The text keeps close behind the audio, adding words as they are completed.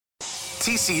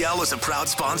TCL is a proud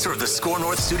sponsor of the Score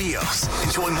North Studios.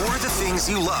 Enjoy more of the things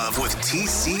you love with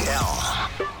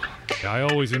TCL. I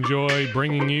always enjoy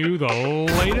bringing you the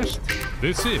latest.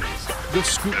 This is The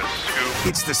Scoop.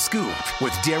 It's The Scoop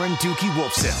with Darren Dookie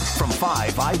Wolfson from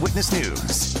 5 Eyewitness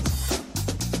News.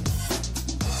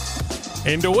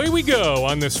 And away we go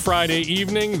on this Friday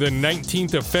evening, the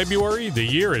 19th of February. The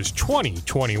year is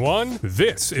 2021.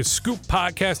 This is Scoop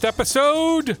Podcast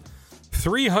episode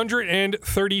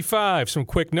 335. Some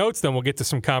quick notes, then we'll get to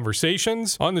some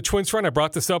conversations. On the Twins front, I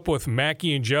brought this up with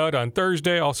Mackie and Judd on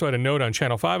Thursday. Also had a note on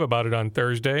Channel 5 about it on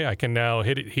Thursday. I can now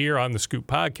hit it here on the Scoop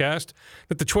Podcast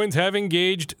that the Twins have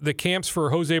engaged the camps for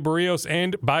Jose Barrios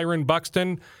and Byron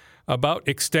Buxton about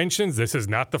extensions. This is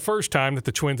not the first time that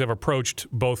the Twins have approached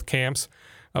both camps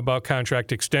about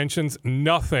contract extensions.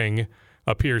 Nothing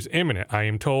appears imminent. I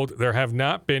am told there have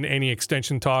not been any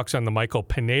extension talks on the Michael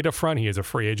Pineda front. He is a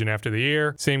free agent after the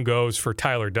year. Same goes for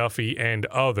Tyler Duffy and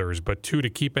others, but two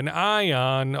to keep an eye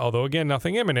on, although again,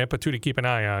 nothing imminent, but two to keep an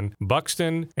eye on,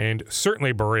 Buxton and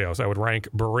certainly Barrios. I would rank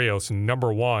Barrios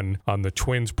number one on the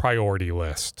Twins priority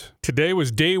list. Today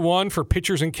was day one for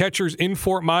pitchers and catchers in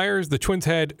Fort Myers. The Twins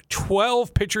had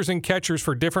 12 pitchers and catchers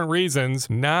for different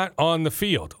reasons not on the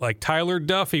field. Like Tyler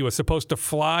Duffy was supposed to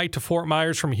fly to Fort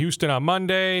Myers from Houston on Monday.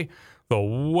 The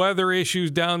weather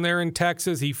issues down there in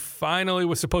Texas. He finally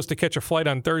was supposed to catch a flight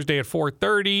on Thursday at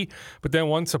 4:30, but then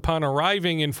once upon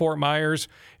arriving in Fort Myers,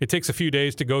 it takes a few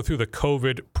days to go through the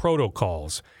COVID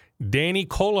protocols. Danny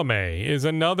Colomé is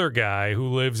another guy who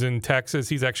lives in Texas.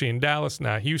 He's actually in Dallas,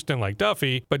 not Houston like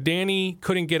Duffy, but Danny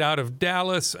couldn't get out of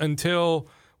Dallas until,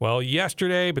 well,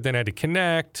 yesterday, but then had to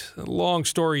connect. Long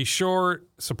story short,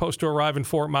 supposed to arrive in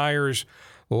Fort Myers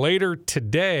later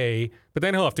today, but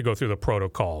then he'll have to go through the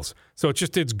protocols. So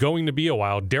it's going to be a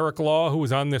while. Derek Law, who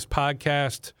was on this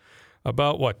podcast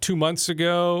about, 2 months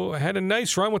ago, had a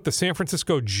nice run with the San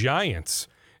Francisco Giants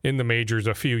in the majors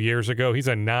a few years ago. He's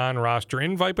a non-roster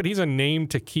invite, but he's a name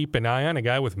to keep an eye on, a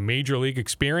guy with major league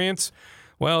experience.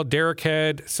 Well, Derek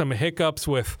had some hiccups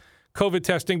with COVID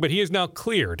testing, but he is now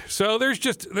cleared. So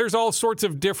there's all sorts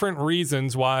of different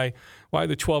reasons why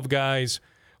the 12 guys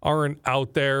aren't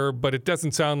out there, but it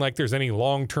doesn't sound like there's any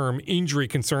long-term injury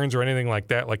concerns or anything like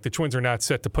that. Like the Twins are not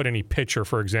set to put any pitcher,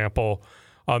 for example,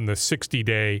 on the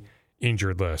 60-day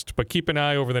injured list. But keep an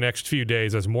eye over the next few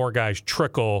days as more guys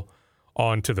trickle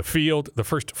onto the field. The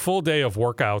first full day of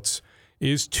workouts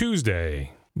is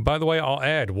Tuesday. By the way, I'll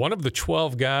add, one of the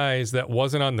 12 guys that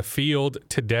wasn't on the field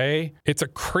today, it's a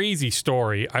crazy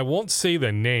story. I won't say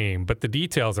the name, but the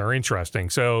details are interesting.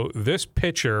 So this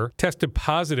pitcher tested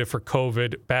positive for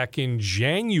COVID back in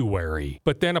January,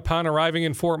 but then upon arriving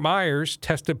in Fort Myers,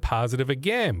 tested positive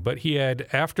again. But he had,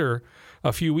 after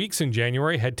a few weeks in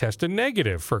January, had tested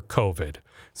negative for COVID.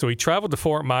 So he traveled to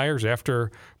Fort Myers after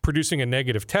producing a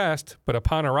negative test, but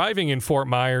upon arriving in Fort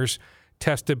Myers,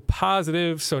 tested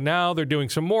positive. So now they're doing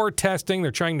some more testing.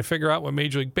 They're trying to figure out with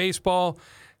Major League Baseball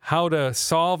how to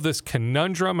solve this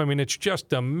conundrum. I mean, it's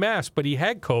just a mess, but he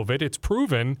had COVID. It's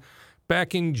proven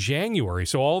back in January.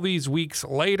 So all these weeks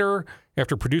later,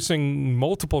 after producing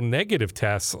multiple negative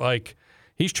tests,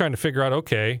 he's trying to figure out,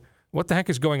 okay, what the heck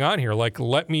is going on here?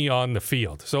 Let me on the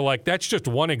field. So, that's just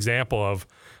one example of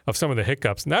some of the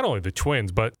hiccups, not only the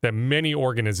Twins, but that many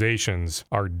organizations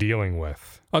are dealing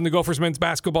with. On the Gophers men's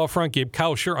basketball front, Gabe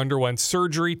Kauscher underwent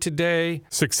surgery today.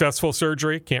 Successful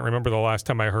surgery. Can't remember the last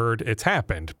time I heard it's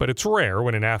happened, but it's rare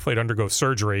when an athlete undergoes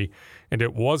surgery, and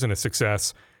it wasn't a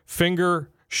success. Finger,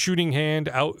 shooting hand,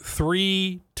 out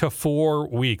 3 to 4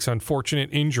 weeks. Unfortunate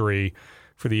injury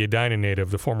for the Edina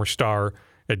native, the former star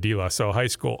at De La Salle High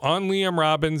School. On Liam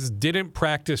Robbins, didn't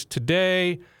practice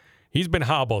today. He's been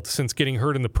hobbled since getting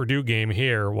hurt in the Purdue game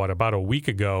here, about a week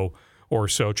ago or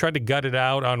so. Tried to gut it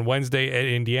out on Wednesday at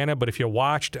Indiana, but if you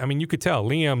watched, you could tell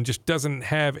Liam just doesn't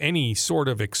have any sort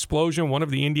of explosion. One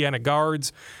of the Indiana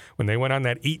guards, when they went on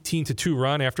that 18-2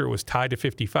 run after it was tied to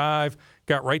 55,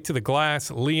 got right to the glass.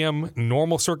 Liam,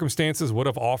 normal circumstances, would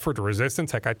have offered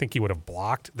resistance. Heck, I think he would have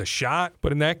blocked the shot.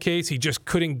 But in that case, he just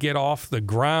couldn't get off the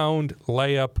ground.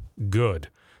 Layup, good.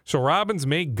 So Robbins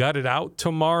may gut it out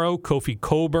tomorrow. Kofi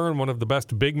Coburn, one of the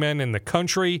best big men in the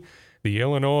country, the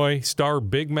Illinois star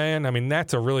big man.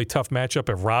 That's a really tough matchup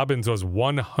if Robbins was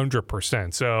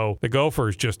 100%. So the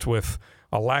Gophers, just with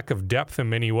a lack of depth in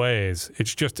many ways,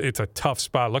 it's a tough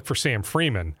spot. Look for Sam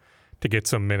Freeman to get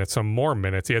some more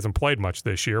minutes. He hasn't played much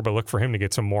this year, but look for him to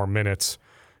get some more minutes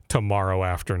tomorrow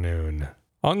afternoon.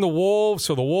 On the Wolves,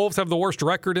 so the Wolves have the worst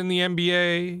record in the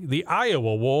NBA. The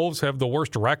Iowa Wolves have the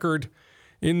worst record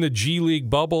in the G League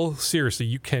bubble. Seriously,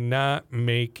 you cannot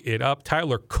make it up.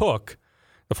 Tyler Cook,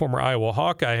 The former Iowa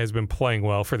Hawkeye has been playing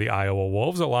well for the Iowa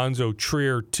Wolves. Alonzo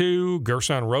Trier, too.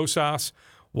 Gerson Rosas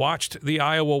watched the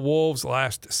Iowa Wolves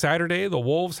last Saturday. The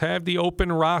Wolves have the open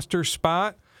roster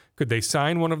spot. Could they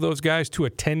sign one of those guys to a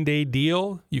 10-day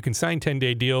deal? You can sign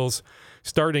 10-day deals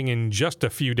starting in just a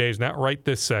few days, not right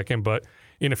this second, but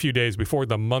in a few days before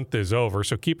the month is over.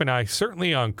 So keep an eye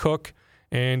certainly on Cook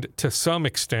and to some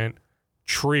extent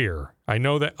Trier. I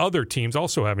know that other teams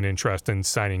also have an interest in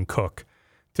signing Cook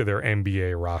to their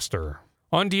NBA roster.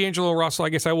 On D'Angelo Russell, I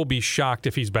guess I will be shocked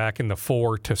if he's back in the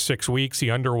 4 to 6 weeks. He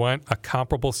underwent a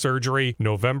comparable surgery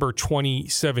November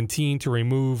 2017 to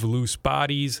remove loose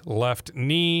body's left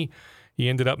knee. He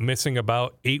ended up missing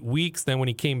about 8 weeks. Then when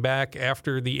he came back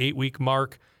after the 8-week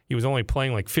mark, he was only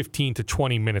playing like 15 to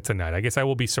 20 minutes a night. I guess I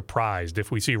will be surprised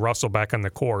if we see Russell back on the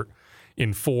court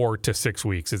in 4 to 6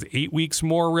 weeks. Is 8 weeks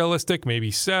more realistic? Maybe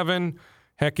 7?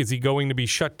 Heck, is he going to be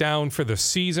shut down for the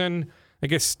season? I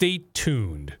guess stay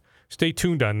tuned. Stay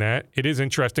tuned on that. It is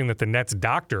interesting that the Nets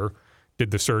doctor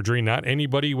did the surgery, not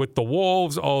anybody with the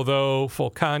Wolves, although, full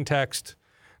context,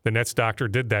 the Nets doctor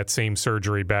did that same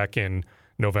surgery back in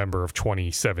November of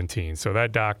 2017. So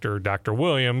that doctor, Dr.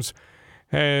 Williams,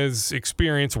 has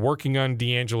experience working on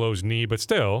D'Angelo's knee, but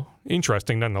still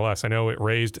interesting nonetheless. I know it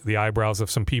raised the eyebrows of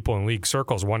some people in league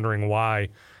circles wondering why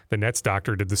the Nets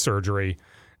doctor did the surgery,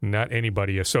 not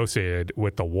anybody associated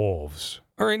with the Wolves.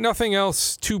 All right, nothing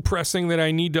else too pressing that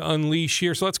I need to unleash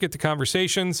here, so let's get to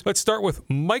conversations. Let's start with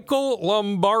Michael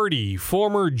Lomardi,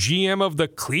 former GM of the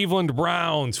Cleveland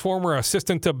Browns, former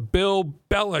assistant to Bill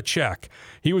Belichick.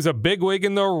 He was a bigwig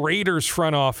in the Raiders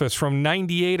front office from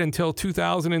 98 until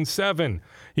 2007.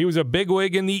 He was a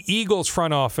bigwig in the Eagles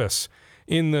front office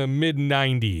in the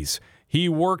mid-90s. He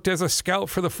worked as a scout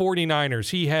for the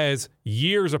 49ers. He has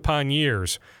years upon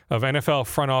years of NFL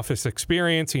front office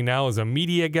experience. He now is a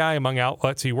media guy among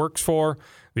outlets he works for.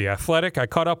 The Athletic. I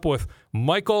caught up with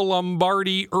Michael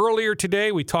Lomardi earlier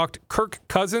today. We talked Kirk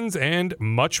Cousins and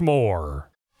much more.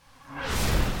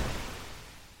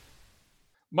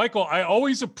 Michael, I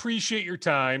always appreciate your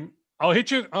time. I'll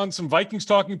hit you on some Vikings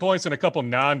talking points and a couple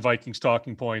non-Vikings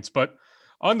talking points, but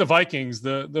on the Vikings,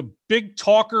 the big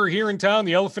talker here in town,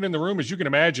 the elephant in the room, as you can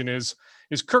imagine, is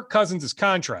Kirk Cousins'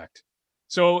 contract.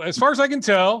 So as far as I can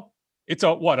tell, it's a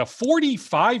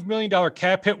 $45 million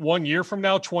cap hit 1 year from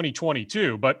now,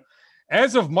 2022. But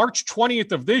as of March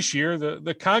 20th of this year,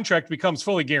 the contract becomes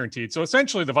fully guaranteed. So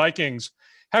essentially the Vikings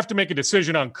have to make a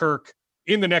decision on Kirk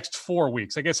in the next 4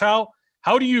 weeks. I guess how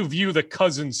do you view the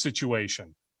Cousins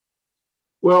situation?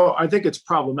 Well, I think it's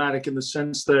problematic in the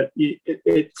sense that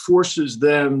it forces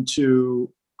them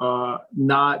to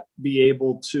not be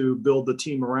able to build the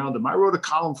team around him. I wrote a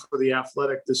column for The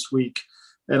Athletic this week,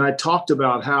 and I talked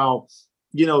about how,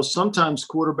 sometimes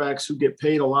quarterbacks who get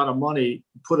paid a lot of money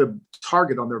put a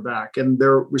target on their back, and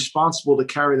they're responsible to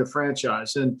carry the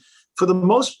franchise. And for the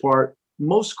most part,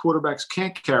 most quarterbacks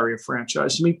can't carry a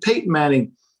franchise. I mean, Peyton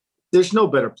Manning, there's no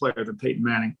better player than Peyton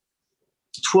Manning.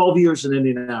 12 years in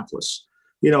Indianapolis.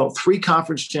 3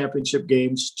 conference championship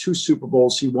games, 2 Super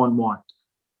Bowls, he won 1.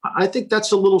 I think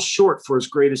that's a little short for as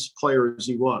great as player as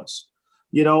he was,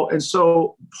 and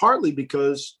so partly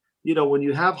because, when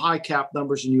you have high cap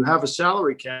numbers and you have a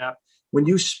salary cap, when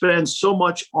you spend so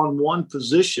much on one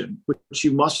position, which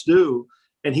you must do,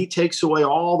 and he takes away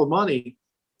all the money,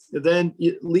 then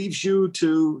it leaves you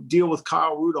to deal with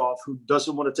Kyle Rudolph, who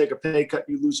doesn't want to take a pay cut.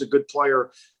 You lose a good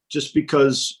player just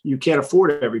because you can't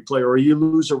afford every player, or you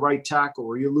lose a right tackle,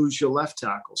 or you lose your left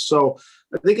tackle. So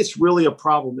I think it's really a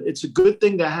problem. It's a good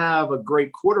thing to have a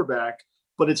great quarterback,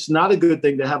 but it's not a good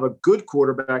thing to have a good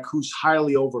quarterback who's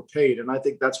highly overpaid. And I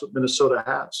think that's what Minnesota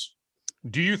has.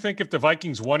 Do you think if the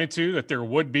Vikings wanted to, that there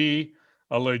would be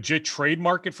a legit trade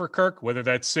market for Kirk, whether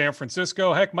that's San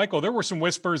Francisco? Heck, Michael, there were some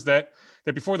whispers that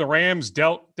before the Rams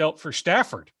dealt for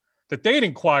Stafford, that they'd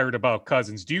inquired about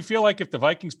Cousins. Do you feel like if the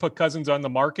Vikings put Cousins on the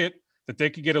market, that they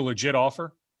could get a legit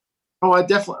offer? Oh, I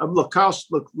definitely look.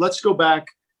 Let's go back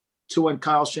to when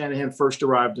Kyle Shanahan first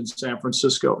arrived in San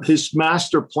Francisco. His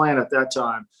master plan at that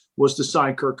time was to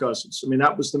sign Kirk Cousins. I mean,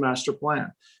 that was the master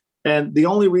plan. And the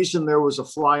only reason there was a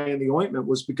fly in the ointment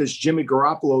was because Jimmy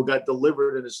Garoppolo got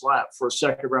delivered in his lap for a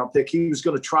second-round pick. He was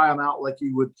going to try him out like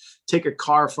you would take a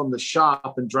car from the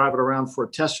shop and drive it around for a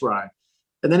test ride.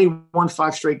 And then he won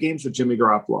 5 straight games with Jimmy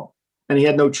Garoppolo, and he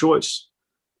had no choice.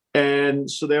 And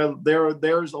so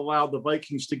there's allowed the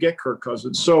Vikings to get Kirk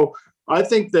Cousins. So I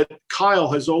think that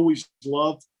Kyle has always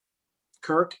loved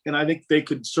Kirk, and I think they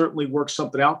could certainly work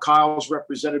something out. Kyle's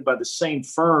represented by the same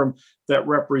firm that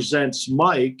represents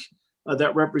Mike,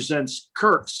 that represents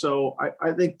Kirk. So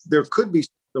I think there could be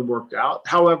something worked out.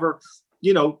 However,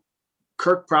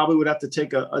 Kirk probably would have to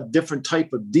take a different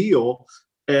type of deal.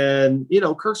 And,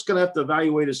 Kirk's going to have to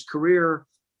evaluate his career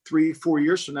 3-4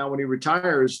 years from now when he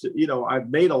retires. I've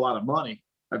made a lot of money.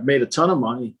 I've made a ton of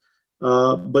money.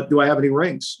 But do I have any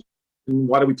rings? And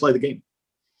why do we play the game?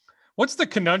 What's the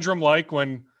conundrum like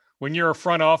when you're a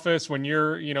front office, when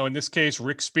you're, in this case,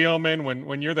 Rick Spielman,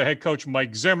 when you're the head coach,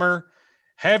 Mike Zimmer,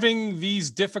 having these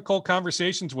difficult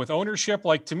conversations with ownership?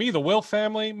 Like, to me, the Will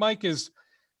family, Mike,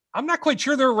 I'm not quite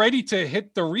sure they're ready to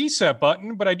hit the reset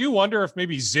button, but I do wonder if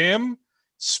maybe Zim,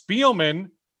 Spielman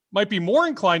might be more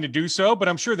inclined to do so, but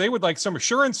I'm sure they would like some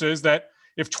assurances that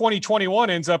if 2021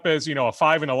 ends up as, a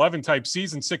 5-11 type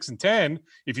season, 6-10,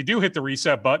 if you do hit the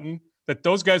reset button, that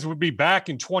those guys would be back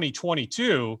in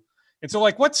 2022. And so,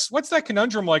 like, what's that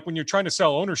conundrum like when you're trying to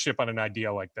sell ownership on an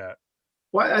idea like that?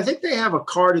 Well, I think they have a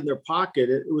card in their pocket.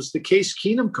 It was the Case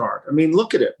Keenum card. I mean,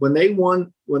 look at it. When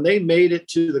they made it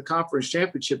to the conference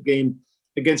championship game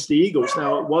against the Eagles,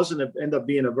 now it end up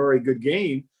being a very good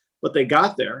game, but they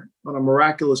got there on a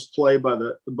miraculous play by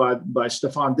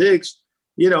Stephon Diggs.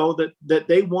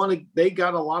 That they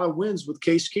got a lot of wins with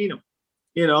Case Keenum.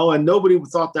 And nobody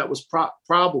thought that was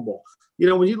probable.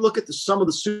 When you look at some of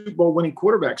the Super Bowl winning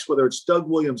quarterbacks, whether it's Doug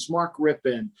Williams, Mark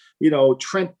Rippon,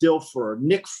 Trent Dilfer,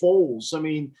 Nick Foles, I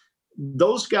mean,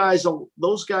 those guys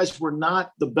were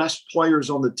not the best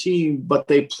players on the team, but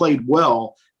they played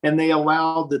well, and they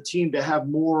allowed the team to have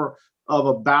more of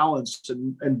a balance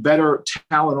and better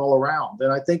talent all around.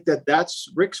 And I think that's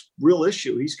Rick's real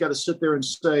issue. He's got to sit there and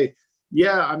say,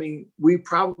 yeah, I mean, we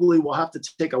probably will have to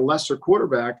take a lesser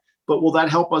quarterback, but will that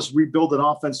help us rebuild an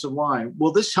offensive line?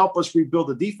 Will this help us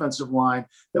rebuild a defensive line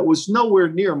that was nowhere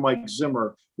near Mike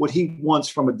Zimmer, what he wants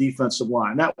from a defensive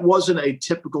line? That wasn't a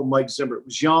typical Mike Zimmer. It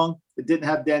was young. It didn't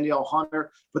have Danielle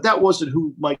Hunter, but that wasn't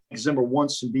who Mike Zimmer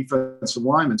wants in defensive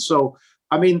linemen. So,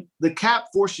 I mean, the cap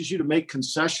forces you to make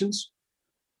concessions.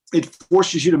 It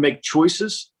forces you to make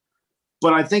choices.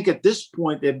 But I think at this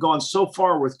point, they've gone so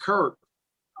far with Kirk.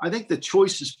 I think the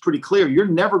choice is pretty clear. You're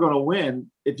never going to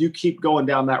win if you keep going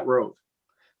down that road.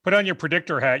 Put on your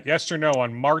predictor hat, yes or no,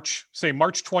 on March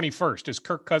 21st. Is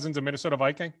Kirk Cousins a Minnesota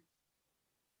Viking?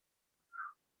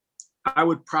 I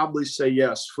would probably say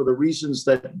yes, for the reasons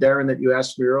that, Darren, that you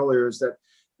asked me earlier, is that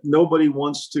nobody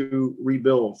wants to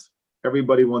rebuild.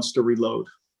 Everybody wants to reload.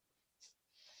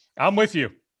 I'm with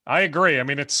you. I agree. I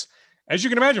mean, it's, as you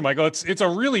can imagine, Michael, it's a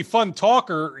really fun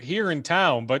talker here in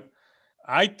town, but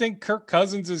I think Kirk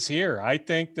Cousins is here. I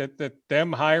think that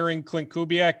them hiring Clint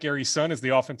Kubiak, Gary's son, as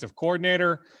the offensive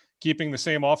coordinator, keeping the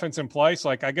same offense in place.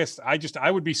 Like, I guess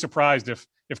I would be surprised if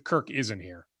Kirk isn't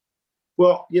here.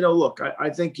 Well, look,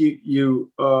 I think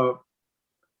that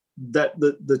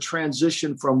the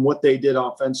transition from what they did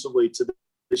offensively to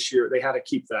this year, they had to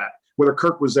keep that, whether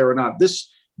Kirk was there or not. This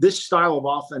style of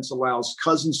offense allows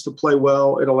Cousins to play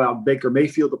well. It allowed Baker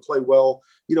Mayfield to play well.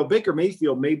 Baker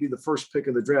Mayfield may be the first pick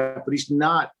of the draft, but he's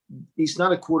not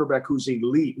a quarterback who's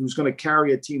elite, who's going to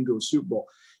carry a team to a Super Bowl.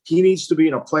 He needs to be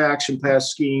in a play action pass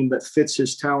scheme that fits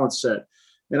his talent set.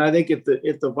 And I think if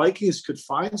the Vikings could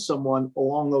find someone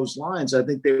along those lines, I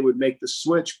think they would make the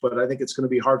switch, but I think it's going to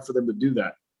be hard for them to do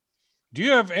that. Do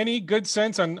you have any good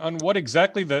sense on what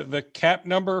exactly the cap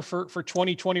number for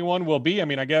 2021 will be? I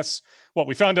mean, I guess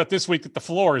we found out this week that the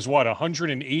floor is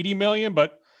 180 million,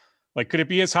 but like, could it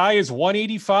be as high as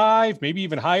 185, maybe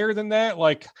even higher than that?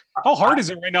 Like, how hard is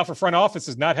it right now for front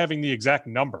offices not having the exact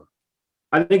number?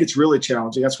 I think it's really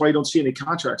challenging. That's why you don't see any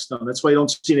contracts done. That's why you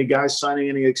don't see any guys signing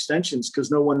any extensions,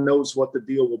 because no one knows what the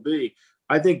deal will be.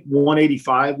 I think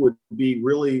 185 would be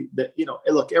really that,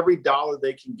 look, every dollar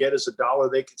they can get is a dollar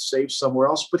they could save somewhere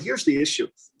else. But here's the issue.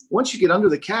 Once you get under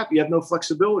the cap, you have no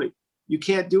flexibility. You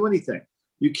can't do anything.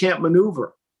 You can't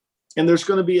maneuver. And there's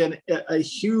going to be a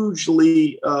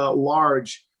hugely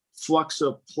large flux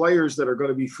of players that are going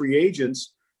to be free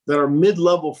agents, that are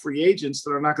mid-level free agents,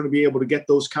 that are not going to be able to get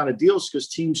those kind of deals because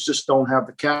teams just don't have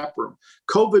the cap room.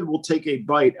 COVID will take a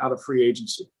bite out of free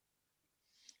agency.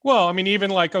 Well, I mean,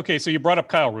 even like, okay, so you brought up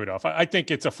Kyle Rudolph. I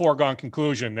think it's a foregone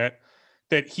conclusion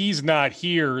that he's not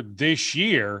here this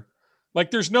year. Like,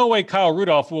 there's no way Kyle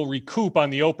Rudolph will recoup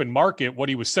on the open market what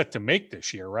he was set to make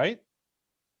this year, right?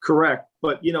 Correct.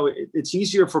 But, it's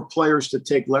easier for players to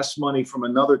take less money from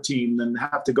another team than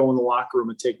have to go in the locker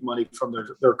room and take money from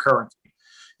their current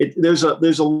team. There's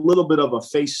a little bit of a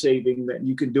face saving that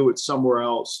you can do it somewhere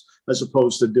else as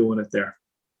opposed to doing it there.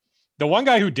 The one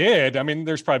guy who did, I mean,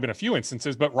 there's probably been a few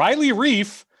instances, but Riley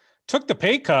Reif took the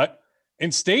pay cut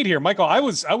and stayed here. Michael, I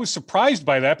was surprised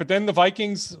by that, but then the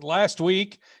Vikings last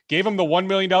week gave him the $1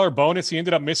 million bonus. He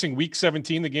ended up missing week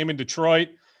 17, the game in Detroit.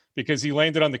 because he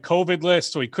landed on the COVID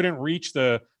list, so he couldn't reach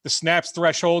the snaps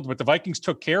threshold. But the Vikings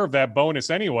took care of that bonus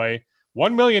anyway,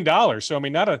 $1 million. So I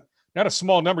mean, not a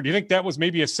small number. Do you think that was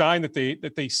maybe a sign that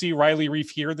they see Riley Reif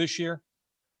here this year?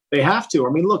 They have to. I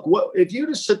mean, look, what if you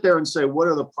just sit there and say, what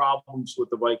are the problems with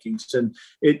the Vikings? And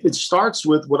it starts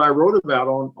with what I wrote about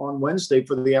on Wednesday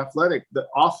for The Athletic, the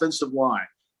offensive line.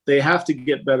 They have to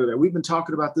get better there. We've been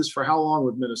talking about this for how long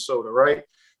with Minnesota, right?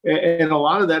 And a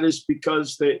lot of that is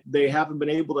because they haven't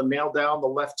been able to nail down the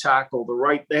left tackle, the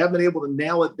right. They haven't been able to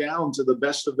nail it down to the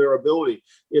best of their ability.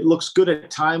 It looks good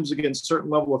at times against a certain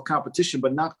level of competition,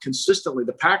 but not consistently.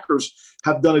 The Packers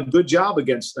have done a good job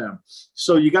against them.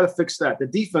 So you got to fix that. The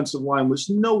defensive line was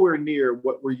nowhere near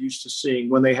what we're used to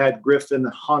seeing when they had Griffin,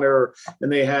 Hunter,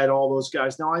 and they had all those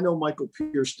guys. Now, I know Michael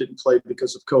Pierce didn't play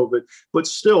because of COVID, but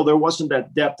still there wasn't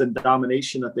that depth and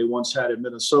domination that they once had in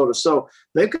Minnesota. So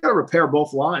they've got to repair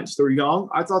both lines. They're young.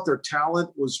 I thought their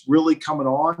talent was really coming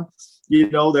on.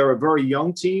 They're a very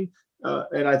young team,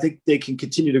 and I think they can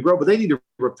continue to grow, but they need to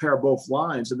repair both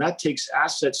lines, and that takes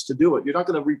assets to do it. You're not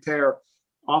going to repair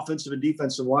offensive and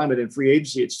defensive linemen in free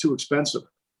agency. It's too expensive.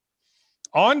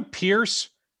 On Pierce,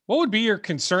 what would be your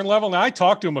concern level? Now, I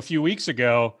talked to him a few weeks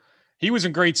ago. He was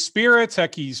in great spirits.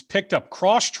 Heck, he's picked up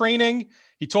cross training.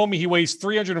 He told me he weighs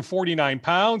 349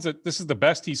 pounds. That this is the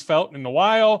best he's felt in a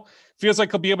while. Feels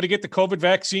like he'll be able to get the COVID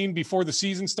vaccine before the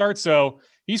season starts. So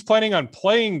he's planning on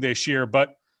playing this year.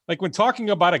 But like when talking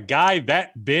about a guy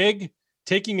that big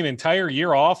taking an entire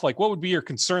year off, like what would be your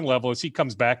concern level as he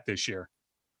comes back this year?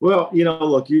 Well,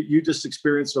 look, you just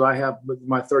experienced what I have with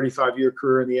my 35-year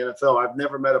career in the NFL. I've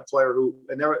never met a player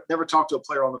I never talked to a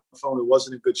player on the phone who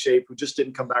wasn't in good shape, who just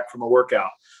didn't come back from a workout.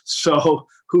 So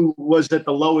who was at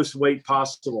the lowest weight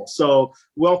possible. So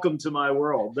welcome to my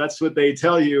world. That's what they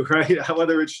tell you, right?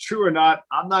 Whether it's true or not,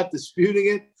 I'm not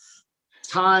disputing it.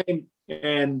 Time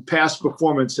and past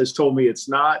performance has told me it's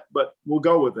not, but we'll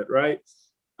go with it, right?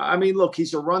 I mean, look,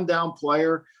 he's a rundown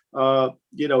player.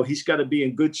 He's got to be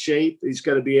in good shape. He's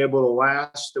got to be able to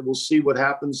last. And we'll see what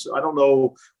happens. I don't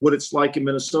know what it's like in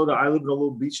Minnesota. I live in a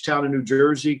little beach town in New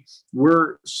Jersey.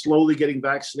 We're slowly getting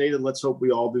vaccinated. Let's hope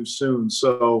we all do soon.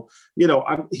 So,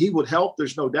 he would help.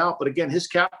 There's no doubt. But again, his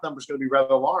cap number is going to be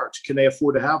rather large. Can they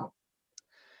afford to have him?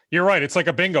 You're right. It's like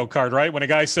a bingo card, right? When a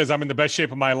guy says I'm in the best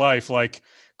shape of my life, like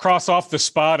cross off the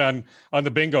spot on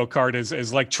the bingo card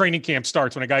is like training camp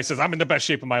starts when a guy says I'm in the best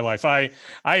shape of my life. I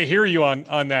hear you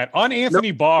on that. On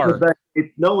Anthony Barr.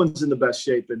 No one's in the best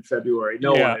shape in February.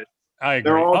 No one is. I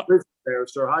agree. They're all there,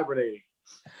 so they're hibernating.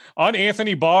 On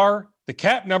Anthony Barr, the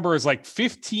cap number is like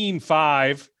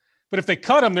 15.5, but if they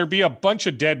cut him, there'd be a bunch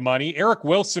of dead money. Eric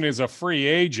Wilson is a free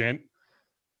agent.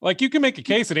 Like you can make a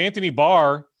case that Anthony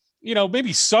Barr,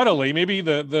 maybe subtly, maybe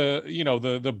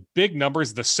the big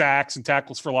numbers, the sacks and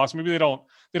tackles for loss, maybe they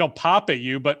don't pop at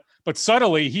you, but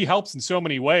subtly he helps in so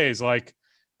many ways. Like,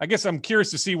 I guess I'm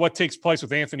curious to see what takes place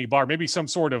with Anthony Barr, maybe some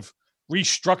sort of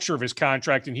restructure of his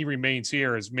contract and he remains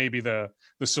here is maybe the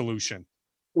solution.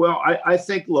 Well, I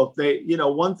think, look,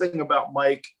 one thing about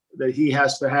Mike that he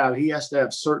has to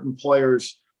have certain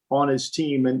players on his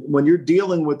team. And when you're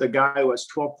dealing with a guy who has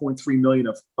 $12.3 million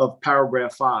of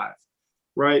paragraph 5,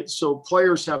 right? So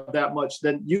players have that much,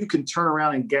 then you can turn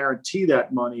around and guarantee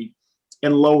that money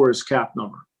and lower his cap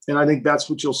number. And I think that's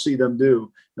what you'll see them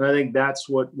do. And I think that's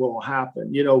what will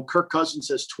happen. Kirk Cousins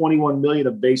has $21 million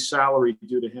of base salary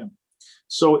due to him.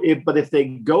 So if they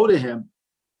go to him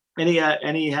and he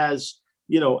has,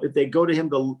 if they go to him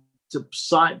to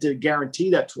sign, to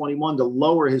guarantee that 21 to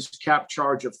lower his cap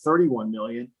charge of 31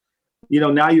 million,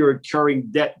 now you're incurring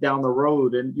debt down the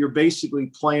road and you're basically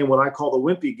playing what I call the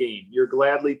wimpy game. You're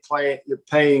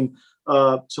paying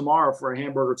tomorrow for a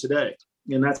hamburger today.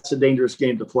 And that's a dangerous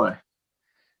game to play.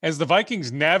 As the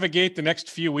Vikings navigate the next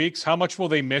few weeks, how much will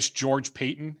they miss George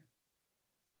Paton?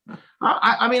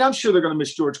 I mean, I'm sure they're going to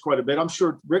miss George quite a bit. I'm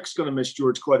sure Rick's going to miss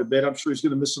George quite a bit. I'm sure he's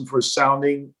going to miss him for his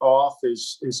sounding off,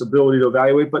 his ability to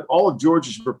evaluate. But all of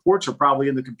George's reports are probably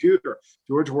in the computer.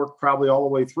 George worked probably all the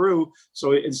way through.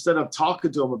 So instead of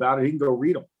talking to him about it, he can go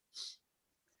read them.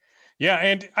 Yeah,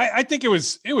 and I think it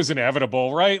was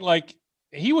inevitable, right? Like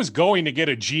he was going to get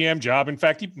a GM job. In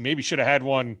fact, he maybe should have had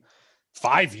one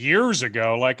 5 years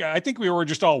ago. Like I think we were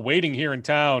just all waiting here in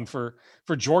town for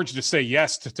George to say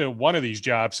yes to one of these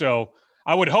jobs. So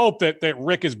I would hope that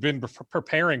Rick has been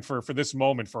preparing for this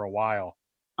moment for a while.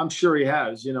 I'm sure he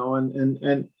has, and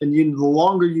the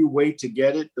longer you wait to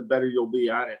get it, the better you'll be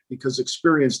at it because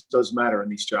experience does matter in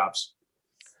these jobs.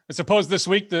 I suppose this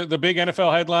week the big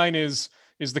NFL headline is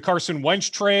the Carson Wentz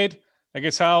trade. I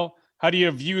guess how do you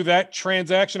view that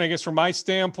transaction? I guess from my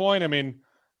standpoint, I mean,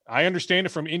 I understand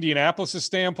it from Indianapolis'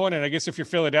 standpoint, and I guess if you're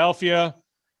Philadelphia,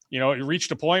 it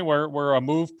reached a point where a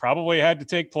move probably had to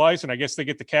take place, and I guess they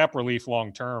get the cap relief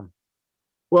long term.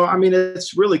 Well, I mean,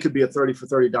 it's really could be a 30 for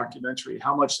 30 documentary.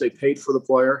 How much they paid for the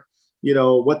player,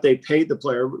 what they paid the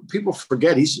player. People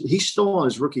forget he's still on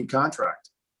his rookie contract.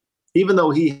 Even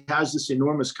though he has this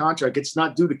enormous contract, it's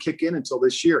not due to kick in until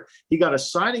this year. He got a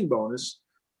signing bonus,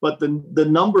 but the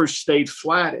numbers stayed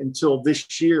flat until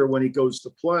this year when he goes to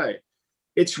play.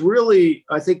 It's really,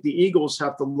 I think the Eagles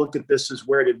have to look at this as,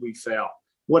 where did we fail?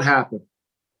 What happened?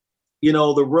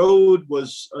 The road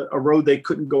was a road they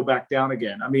couldn't go back down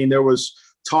again. I mean, there was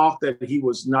talk that he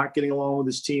was not getting along with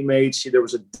his teammates. There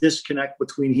was a disconnect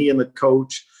between he and the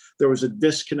coach. There was a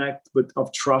disconnect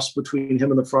of trust between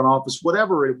him and the front office.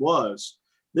 Whatever it was,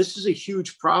 this is a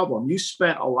huge problem. You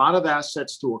spent a lot of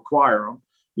assets to acquire him.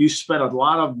 You spent a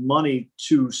lot of money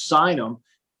to sign him,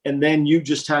 and then you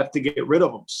just have to get rid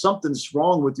of him. Something's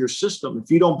wrong with your system.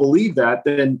 If you don't believe that,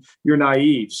 then you're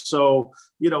naive. So,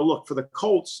 look, for the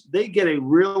Colts, they get a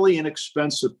really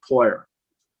inexpensive player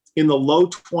in the low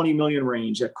 20 million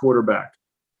range at quarterback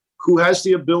who has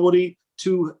the ability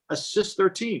to assist their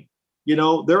team.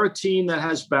 They're a team that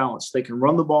has balance. They can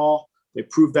run the ball. They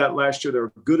proved that last year.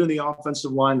 They're good in the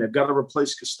offensive line. They've got to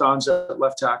replace Costanza at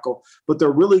left tackle, but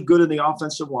they're really good in the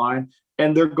offensive line,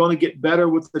 and they're going to get better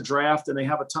with the draft, and they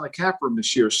have a ton of cap room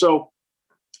this year. So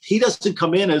he doesn't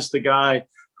come in as the guy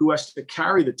who has to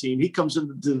carry the team. He comes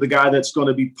into the guy that's going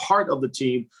to be part of the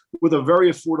team with a very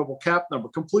affordable cap number,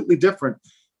 completely different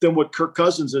than what Kirk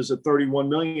Cousins is at 31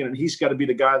 million. And he's got to be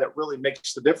the guy that really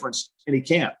makes the difference, and he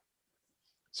can't.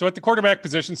 So at the quarterback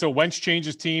position, so Wentz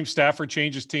changes teams, Stafford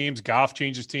changes teams, Goff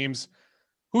changes teams.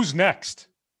 Who's next?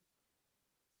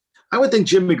 I would think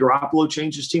Jimmy Garoppolo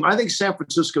changes team. I think San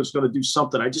Francisco is going to do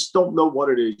something. I just don't know what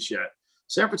it is yet.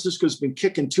 San Francisco's been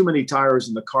kicking too many tires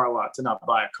in the car lot to not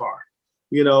buy a car.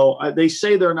 They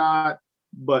say they're not,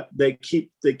 but they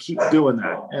keep doing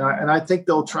that. And I think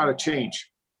they'll try to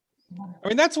change. I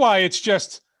mean, that's why it's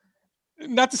just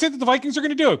not to say that the Vikings are going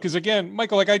to do it. Because again,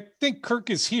 Michael, I think Kirk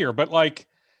is here, but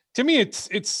to me,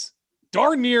 it's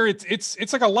darn near,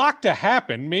 it's like a lock to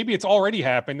happen. Maybe it's already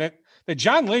happened that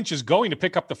John Lynch is going to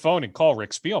pick up the phone and call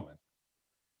Rick Spielman.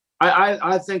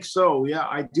 I think so. Yeah,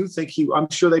 I do think I'm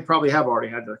sure they probably have already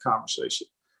had that conversation.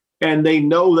 And they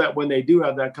know that when they do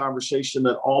have that conversation,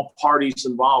 that all parties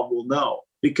involved will know,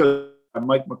 because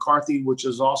Mike McCarthy, which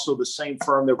is also the same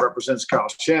firm that represents Kyle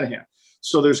Shanahan.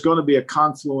 So there's going to be a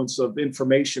confluence of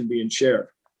information being shared.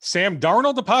 Sam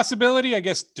Darnold, the possibility, I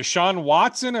guess. Deshaun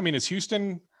Watson. I mean, is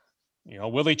Houston,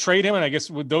 will they trade him? And I guess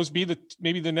would those be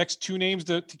maybe the next two names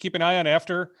to keep an eye on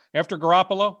after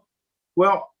Garoppolo?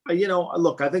 Well,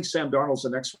 look, I think Sam Darnold's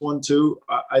the next one too.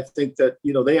 I think that,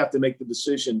 they have to make the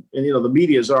decision, and, the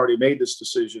media has already made this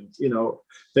decision.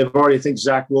 They've already think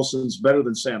Zach Wilson's better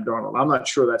than Sam Darnold. I'm not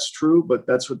sure that's true, but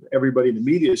that's what everybody in the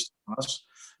media is telling us.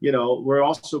 We're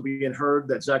also being heard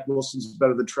that Zach Wilson's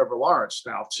better than Trevor Lawrence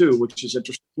now too, which is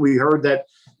interesting. We heard that,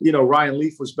 Ryan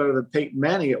Leaf was better than Peyton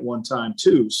Manning at one time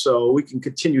too. So we can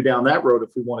continue down that road if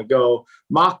we want to go.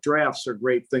 Mock drafts are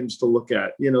great things to look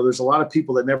at. There's a lot of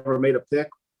people that never made a pick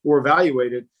or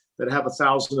evaluated that have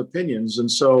 1,000 opinions.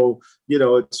 And so,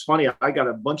 it's funny. I got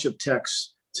a bunch of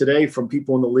texts today from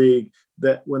people in the league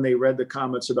that when they read the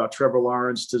comments about Trevor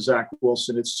Lawrence to Zach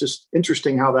Wilson, it's just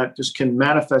interesting how that just can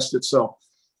manifest itself.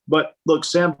 But look,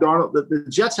 Sam Darnold, the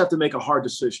Jets have to make a hard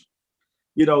decision.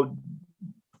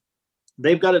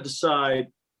 They've got to decide,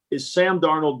 is Sam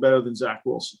Darnold better than Zach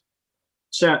Wilson?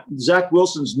 Zach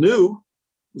Wilson's new.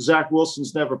 Zach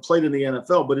Wilson's never played in the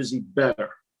NFL, but is he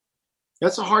better?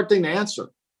 That's a hard thing to answer,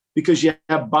 because you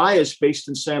have bias based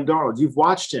in Sam Darnold. You've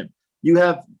watched him. You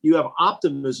have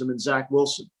optimism in Zach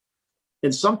Wilson.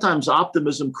 And sometimes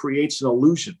optimism creates an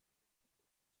illusion,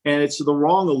 and it's the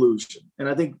wrong illusion. And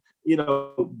I think,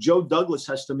 Joe Douglas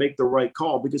has to make the right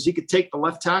call, because he could take the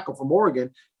left tackle from Oregon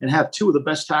and have two of the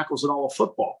best tackles in all of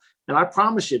football. And I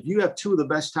promise you, if you have two of the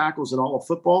best tackles in all of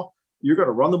football, you're going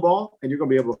to run the ball and you're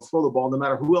going to be able to throw the ball no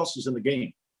matter who else is in the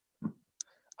game.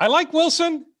 I like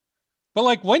Wilson,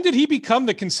 but when did he become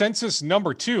the consensus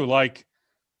number two?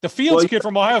 The Fields kid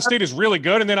from Ohio State is really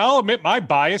good. And then I'll admit my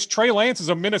bias. Trey Lance is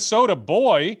a Minnesota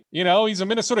boy. He's a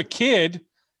Minnesota kid.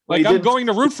 I'm going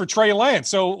to root for Trey Lance.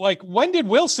 So, when did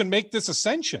Wilson make this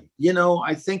ascension?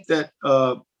 I think that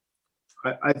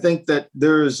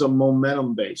there is a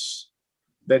momentum base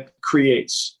that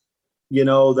creates,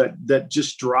 that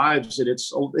just drives it.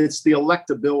 It's the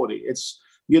electability. It's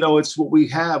what we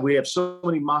have. We have so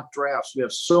many mock drafts. We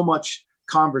have so much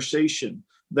conversation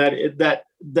that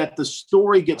the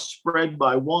story gets spread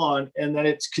by one, and then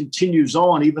it continues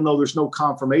on, even though there's no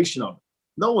confirmation of it.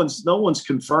 No one's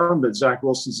confirmed that Zach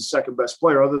Wilson's the second best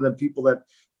player, other than people that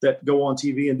that go on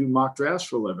TV and do mock drafts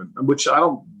for a living, which I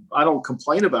don't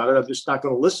complain about it. I'm just not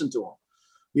going to listen to them.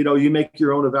 You make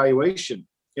your own evaluation.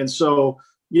 And so,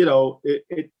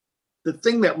 the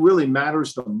thing that really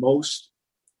matters the most,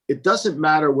 it doesn't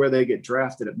matter where they get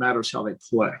drafted. It matters how they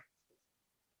play.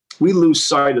 We lose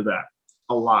sight of that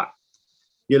a lot.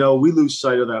 Dan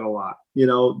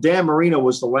Marino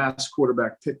was the last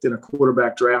quarterback picked in a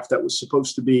quarterback draft that was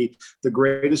supposed to be the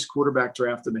greatest quarterback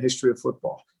draft in the history of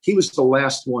football. He was the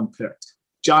last one picked.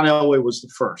 John Elway was the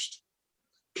first.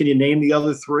 Can you name the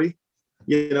other three?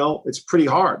 It's pretty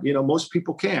hard. Most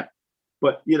people can't.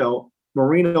 But,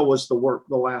 Marino was the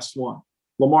last one.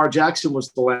 Lamar Jackson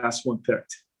was the last one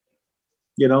picked.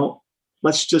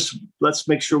 Let's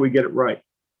make sure we get it right.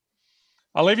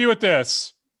 I'll leave you with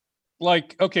this.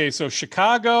 So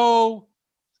Chicago,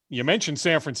 you mentioned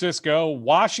San Francisco,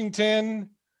 Washington,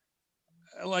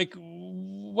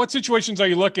 what situations are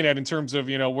you looking at in terms of,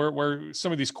 where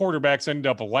some of these quarterbacks end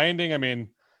up landing? I mean,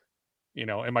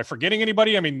 am I forgetting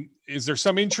anybody? I mean, is there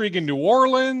some intrigue in New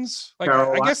Orleans?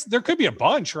 I guess there could be a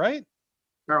bunch, right?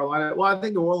 Carolina. Well, I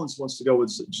think New Orleans wants to go with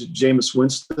Jameis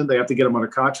Winston. They have to get him under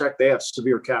contract. They have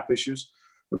severe cap issues.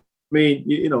 I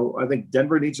mean, I think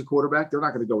Denver needs a quarterback. They're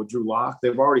not going to go with Drew Lock.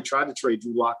 They've already tried to trade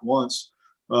Drew Lock once.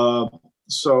 I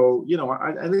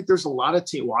think there's a lot of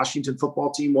teams. Washington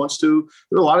football team wants to.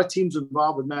 There are a lot of teams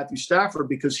involved with Matthew Stafford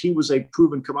because he was a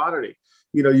proven commodity.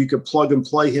 You could plug and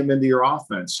play him into your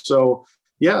offense. So,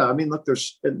 yeah, I mean, look,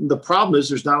 the problem is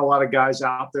there's not a lot of guys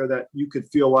out there that you could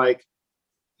feel like,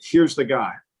 here's the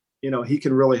guy. He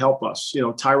can really help us.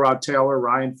 Tyrod Taylor,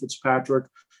 Ryan Fitzpatrick,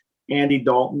 Andy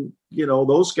Dalton,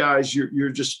 those guys, you're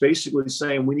just basically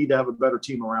saying we need to have a better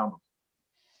team around them.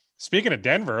 Speaking of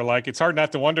Denver, it's hard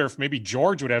not to wonder if maybe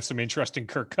George would have some interest in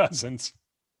Kirk Cousins.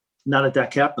 Not at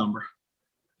that cap number.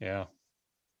 Yeah.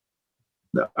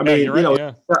 I mean, right,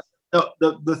 yeah.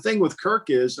 The thing with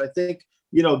Kirk is, I think,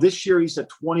 this year he's at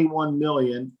 $21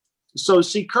 million. So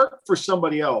see, Kirk for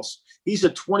somebody else, he's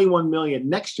at $21 million.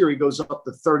 Next year he goes up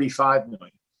to $35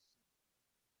 million.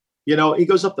 He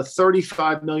goes up to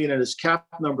 $35 million and his cap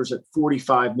number's at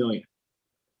 $45 million.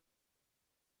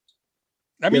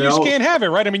 I mean, you just can't have it,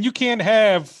 right? I mean, you can't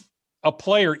have a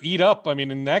player eat up. I mean,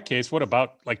 in that case, what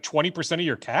about 20% of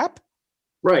your cap?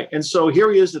 Right. And so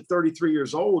here he is at 33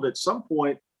 years old. At some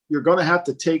point, you're going to have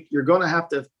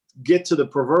to get to the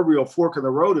proverbial fork in the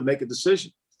road and make a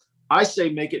decision. I say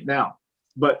make it now,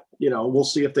 but we'll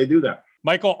see if they do that.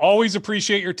 Michael, always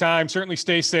appreciate your time. Certainly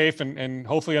stay safe, and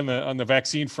hopefully on the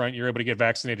vaccine front, you're able to get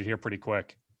vaccinated here pretty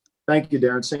quick. Thank you,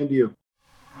 Darren. Same to you.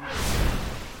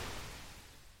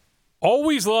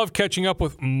 Always love catching up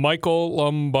with Michael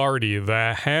Lomardi.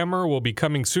 The hammer will be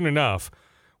coming soon enough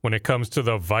when it comes to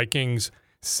the Vikings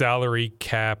salary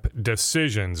cap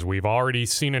decisions. We've already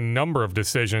seen a number of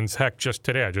decisions. Heck, just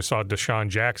today, I just saw Deshaun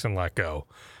Jackson let go.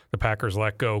 The Packers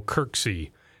let go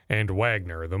Kirksey and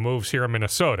Wagner. The moves here in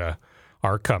Minnesota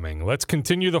are coming. Let's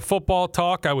continue the football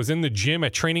talk. I was in the gym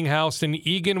at Training House in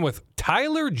Eagan with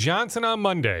Tyler Johnson on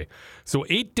Monday. So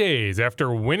 8 days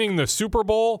after winning the Super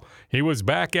Bowl, he was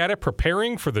back at it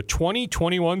preparing for the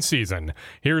 2021 season.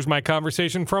 Here's my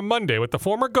conversation from Monday with the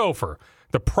former Gopher,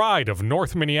 the pride of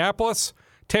North Minneapolis,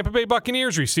 Tampa Bay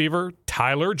Buccaneers receiver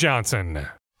Tyler Johnson.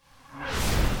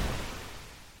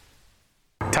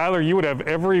 Tyler, you would have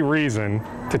every reason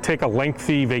to take a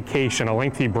lengthy vacation, a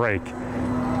lengthy break.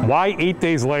 Why 8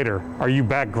 days later are you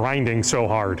back grinding so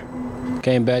hard?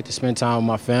 Came back to spend time with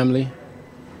my family.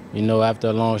 After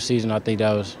a long season, I think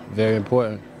that was very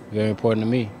important to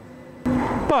me.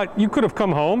 But you could have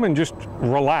come home and just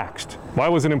relaxed. Why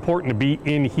was it important to be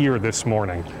in here this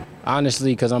morning?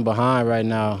 Honestly, because I'm behind right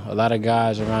now. A lot of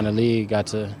guys around the league got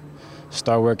to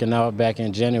start working out back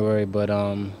in January, but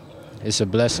it's a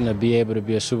blessing to be able to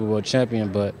be a Super Bowl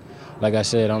champion. But like I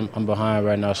said, I'm behind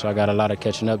right now, so I got a lot of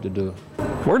catching up to do.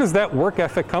 Where does that work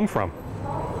ethic come from?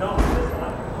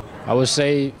 I would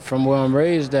say from where I'm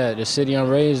raised at, the city I'm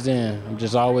raised in. I'm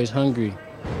just always hungry,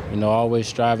 always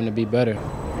striving to be better.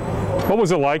 What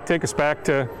was it like? Take us back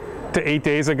to 8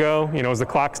 days ago. As the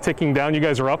clock's ticking down, you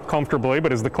guys are up comfortably,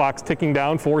 but as the clock's ticking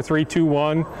down, 4, 3, 2,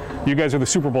 1, you guys are the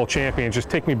Super Bowl champions. Just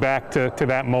take me back to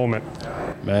that moment.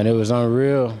 Man, it was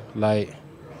unreal.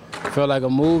 Felt like a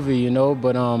movie,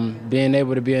 but being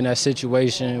able to be in that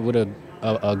situation with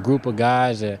a group of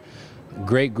guys, a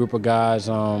great group of guys,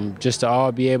 just to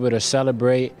all be able to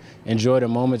celebrate, enjoy the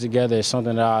moment together is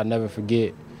something that I'll never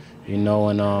forget,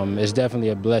 and it's definitely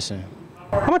a blessing.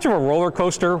 How much of a roller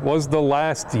coaster was the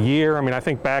last year? I mean, I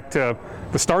think back to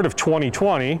the start of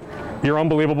 2020, your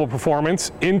unbelievable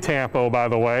performance in Tampa, by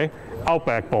the way,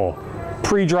 Outback Bowl.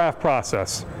 pre-draft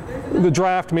process. The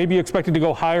draft, maybe you expected to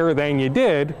go higher than you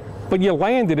did, but you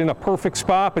landed in a perfect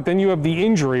spot, but then you have the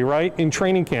injury, right, in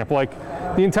training camp. Like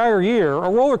the entire year, a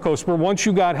roller coaster, once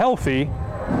you got healthy,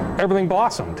 everything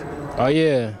blossomed. Oh,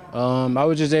 yeah. I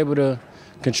was just able to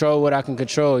control what I can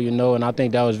control, and I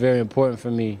think that was very important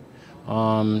for me.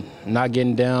 Not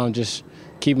getting down, just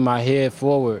keeping my head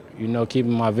forward,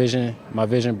 keeping my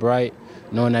vision bright,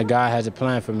 knowing that God has a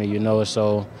plan for me,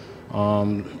 So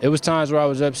it was times where I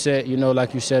was upset,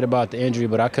 like you said about the injury,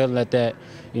 but I couldn't let that,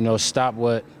 stop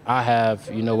what I have,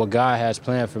 what God has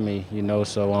planned for me,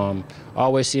 So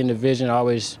always seeing the vision,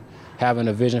 always having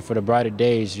a vision for the brighter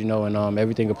days, and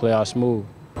everything will play out smooth.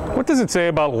 What does it say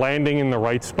about landing in the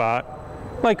right spot?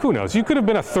 Like, who knows? You could have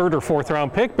been a 3rd or 4th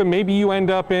round pick, but maybe you end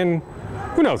up in,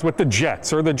 who knows, with the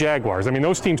Jets or the Jaguars. I mean,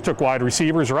 those teams took wide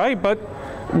receivers, right? But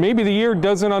maybe the year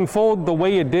doesn't unfold the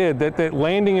way it did, that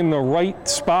landing in the right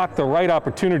spot, the right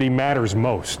opportunity matters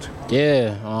most.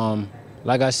 Yeah,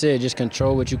 like I said, just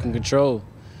control what you can control.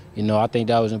 I think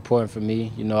that was important for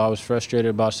me. I was frustrated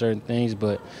about certain things,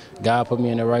 but God put me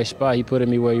in the right spot. He put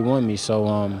me where he wanted me.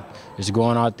 So just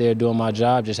going out there, doing my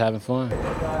job, just having fun.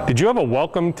 Did you have a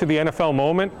welcome to the NFL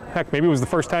moment? Heck, maybe it was the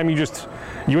first time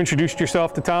you introduced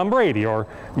yourself to Tom Brady, or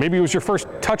maybe it was your first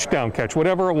touchdown catch,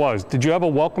 whatever it was. Did you have a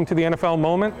welcome to the NFL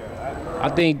moment? I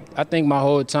think my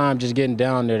whole time just getting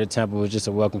down there to Tampa was just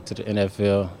a welcome to the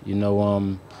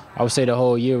NFL. I would say the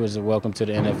whole year was a welcome to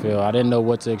the NFL. I didn't know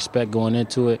what to expect going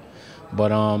into it,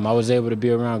 but I was able to be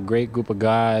around a great group of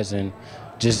guys and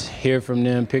just hear from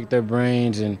them, pick their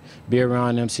brains, and be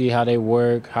around them, see how they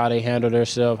work, how they handle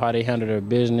themselves, how they handle their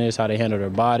business, how they handle their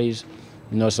bodies.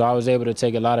 So I was able to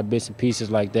take a lot of bits and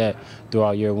pieces like that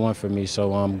throughout year 1 for me.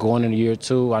 So going into year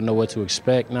 2, I know what to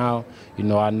expect now.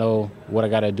 I know what I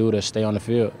got to do to stay on the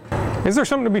field. Is there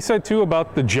something to be said, too,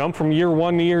 about the jump from year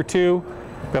 1 to year 2?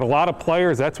 That a lot of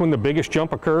players, that's when the biggest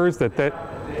jump occurs, that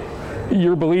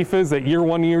your belief is that year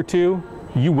 1 to year 2,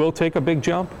 you will take a big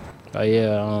jump?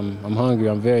 Yeah, I'm hungry.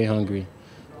 I'm very hungry.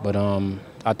 But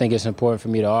I think it's important for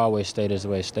me to always stay this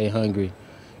way, stay hungry,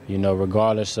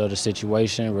 regardless of the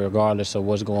situation, regardless of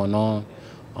what's going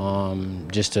on,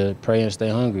 just to pray and stay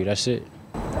hungry. That's it.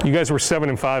 You guys were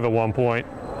 7-5 at one point.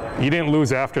 You didn't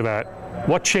lose after that.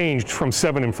 What changed from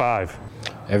 7-5?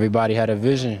 Everybody had a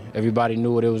vision. Everybody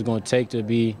knew what it was going to take to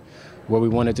be where we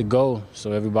wanted to go.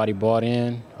 So everybody bought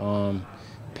in,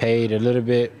 paid a little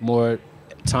bit more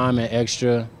time and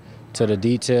extra to the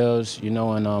details,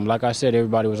 and like I said,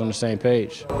 everybody was on the same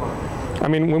page. I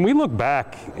mean, when we look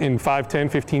back in 5, 10,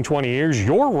 15, 20 years,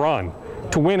 your run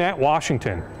to win at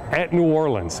Washington, at New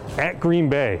Orleans, at Green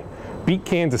Bay, beat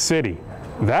Kansas City,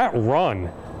 that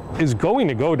run is going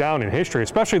to go down in history,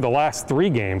 especially the last 3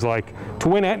 games. Like, to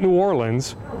win at New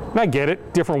Orleans, and I get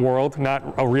it, different world,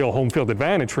 not a real home field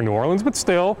advantage for New Orleans, but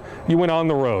still, you win on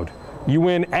the road. You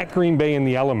win at Green Bay in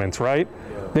the elements, right?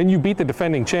 Then you beat the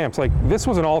defending champs. Like, this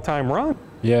was an all-time run.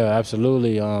 Yeah,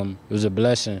 absolutely. It was a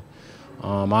blessing.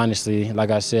 Honestly,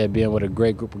 like I said, being with a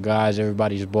great group of guys,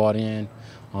 everybody's bought in.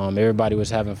 Everybody was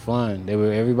having fun.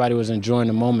 Everybody was enjoying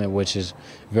the moment, which is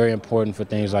very important for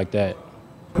things like that.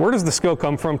 Where does the skill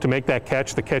come from to make that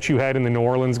catch, the catch you had in the New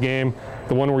Orleans game,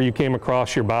 the one where you came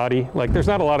across your body? Like, there's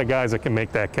not a lot of guys that can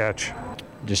make that catch.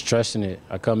 Just trusting it.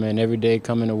 I come in every day,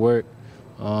 coming to work.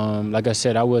 Like I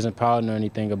said, I wasn't pouting or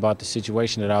anything about the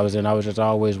situation that I was in. I was just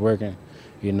always working,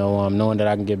 knowing that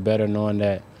I can get better, knowing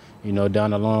that,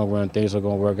 down the long run, things are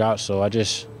going to work out. So I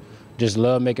just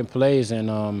love making plays,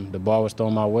 and the ball was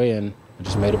thrown my way, and I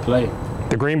just made a play.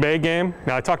 The Green Bay game,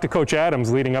 now I talked to Coach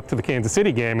Adams leading up to the Kansas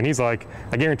City game, and he's like,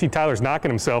 I guarantee Tyler's knocking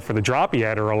himself for the drop he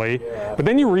had early. Yeah. But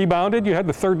then you rebounded, you had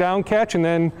the 3rd down catch, and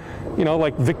then,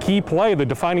 like the key play, the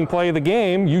defining play of the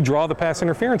game, you draw the pass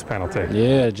interference penalty.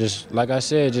 Yeah, just like I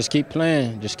said, just keep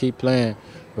playing,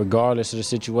 regardless of the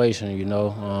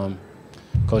situation,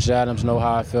 Coach Adams know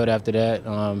how I felt after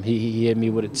that. He hit me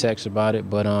with a text about it,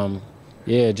 but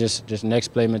yeah, just next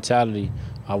play mentality.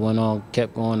 I went on,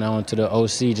 kept going on to the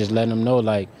OC, just letting them know,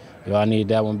 like, I need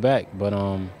that one back. But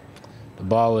the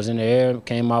ball was in the air,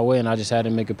 came my way, and I just had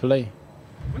to make a play.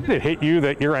 When did it hit you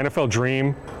that your NFL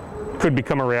dream could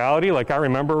become a reality? Like, I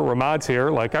remember, Ramad's here,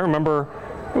 like, I remember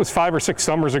it was 5 or 6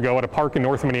 summers ago at a park in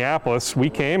North Minneapolis. We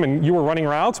came, and you were running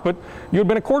routes, but you had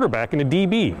been a quarterback and a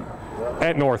DB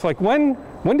at North. Like, when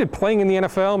did playing in the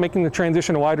NFL, making the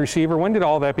transition to wide receiver, when did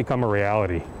all that become a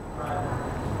reality?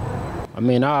 I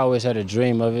mean, I always had a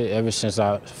dream of it ever since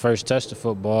I first touched the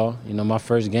football. My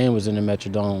first game was in the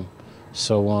Metrodome.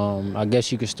 So I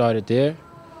guess you could start it there.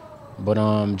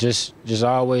 But just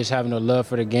always having a love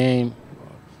for the game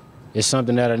is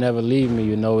something that'll never leave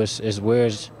me. It's where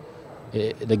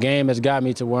the game has got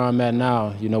me to where I'm at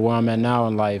now, where I'm at now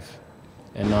in life.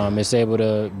 And it's able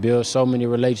to build so many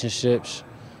relationships.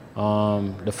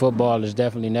 The football is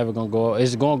definitely never going to go –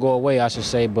 it's going to go away, I should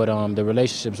say, but the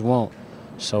relationships won't.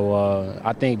 So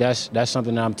I think that's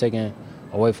something that I'm taking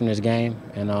away from this game,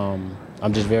 and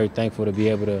I'm just very thankful to be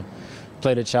able to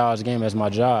play the child's game as my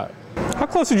job. How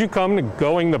close did you come to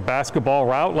going the basketball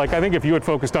route? Like, I think if you had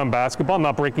focused on basketball, I'm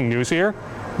not breaking news here,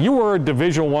 you were a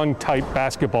Division I type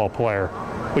basketball player,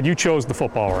 but you chose the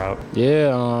football route.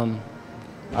 Yeah,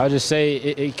 I'll just say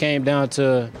it came down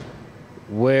to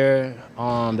where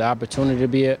the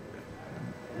opportunity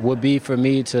would be for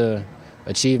me to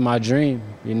achieve my dream.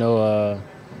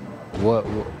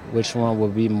 Which one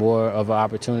would be more of an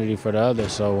opportunity for the other.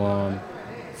 So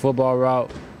football route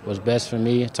was best for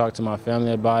me. Talked to my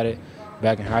family about it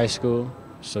back in high school.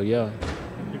 So yeah.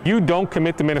 If you don't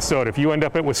commit to Minnesota, if you end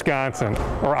up at Wisconsin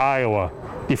or Iowa,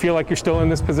 do you feel like you're still in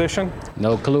this position?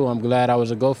 No clue. I'm glad I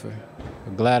was a Gopher.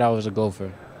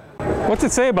 What's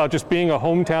it say about just being a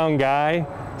hometown guy,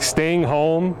 staying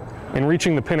home, and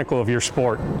reaching the pinnacle of your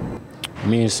sport? It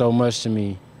means so much to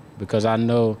me because I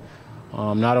know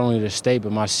not only the state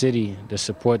but my city, the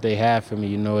support they have for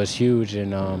me, is huge.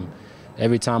 And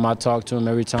every time I talk to them,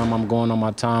 every time I'm going on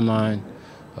my timeline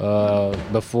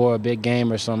before a big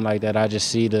game or something like that, I just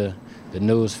see the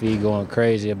news feed going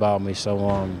crazy about me. So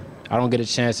I don't get a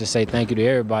chance to say thank you to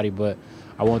everybody, but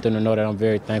I want them to know that I'm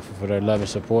very thankful for their love and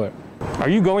support. Are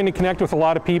you going to connect with a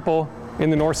lot of people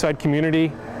in the Northside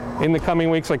community in the coming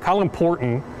weeks? Like, how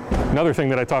important, another thing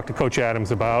that I talked to Coach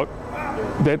Adams about,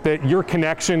 that your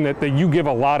connection, that you give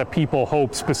a lot of people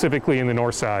hope, specifically in the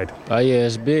Northside? Yeah,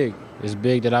 it's big. It's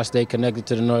big that I stay connected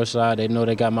to the Northside. They know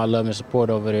they got my love and support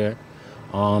over there.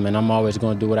 And I'm always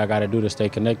going to do what I got to do to stay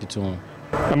connected to them.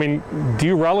 I mean, do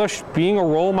you relish being a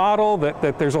role model,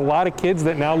 that there's a lot of kids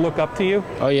that now look up to you?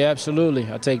 Oh, yeah,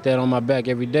 absolutely. I take that on my back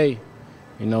every day.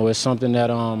 It's something that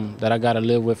I got to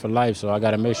live with for life, so I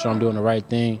got to make sure I'm doing the right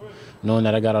thing, knowing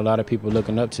that I got a lot of people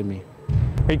looking up to me.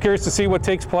 Are you curious to see what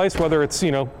takes place, whether it's,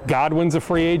 Godwin's a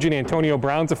free agent, Antonio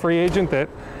Brown's a free agent, that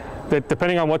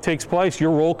depending on what takes place,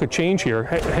 your role could change here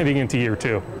heading into year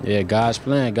 2? Yeah, God's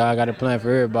plan. God got a plan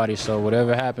for everybody, so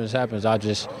whatever happens, happens. I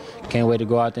just can't wait to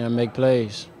go out there and make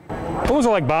plays. What was it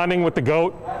like bonding with the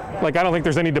GOAT? Like, I don't think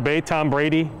there's any debate, Tom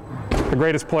Brady, the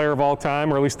greatest player of all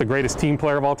time, or at least the greatest team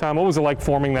player of all time. What was it like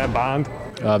forming that bond?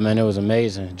 Man, it was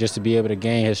amazing. Just to be able to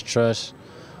gain his trust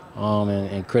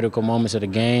in critical moments of the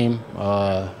game,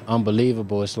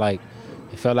 unbelievable. It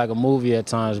felt like a movie at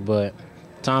times, but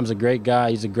Tom's a great guy.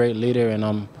 He's a great leader, and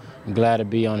I'm glad to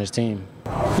be on his team.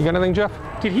 You got anything, Jeff?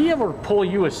 Did he ever pull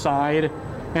you aside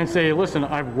and say, listen,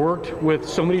 I've worked with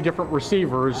so many different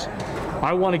receivers.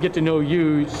 I want to get to know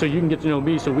you so you can get to know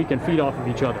me so we can feed off of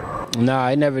each other? Nah,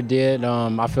 I never did.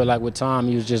 I feel like with Tom,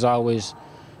 he was just always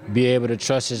be able to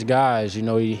trust his guys. He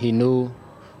knew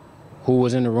who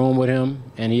was in the room with him,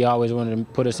 and he always wanted to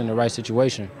put us in the right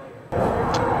situation.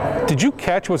 Did you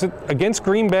catch, was it against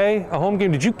Green Bay, a home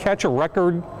game, did you catch a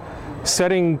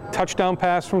record-setting touchdown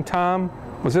pass from Tom?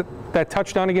 Was it that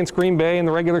touchdown against Green Bay in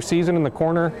the regular season in the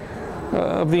corner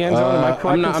of the end zone? Am I correct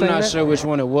in saying that? I'm not sure which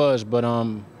one it was, but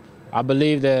I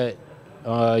believe that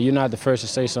you're not the first to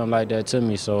say something like that to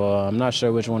me, so I'm not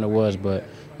sure which one it was, but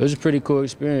it was a pretty cool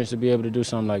experience to be able to do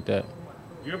something like that.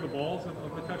 Do you have the balls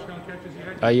of the touchdown catches you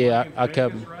had? Yeah, I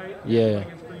kept them. Right? Yeah.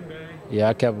 Yeah,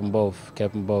 I kept them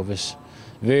both. It's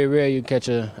very rare you catch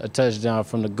a touchdown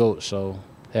from the GOAT, so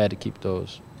I had to keep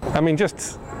those. I mean,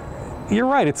 you're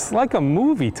right. It's like a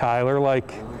movie, Tyler.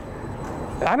 Like,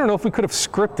 I don't know if we could have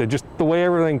scripted just the way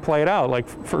everything played out. Like,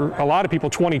 for a lot of people,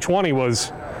 2020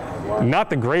 was not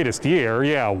the greatest year.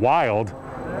 Yeah, wild.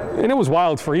 And it was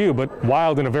wild for you, but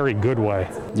wild in a very good way.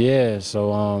 Yeah,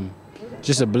 so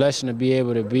just a blessing to be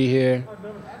able to be here.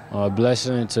 A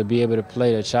blessing to be able to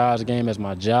play the child's game as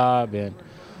my job, and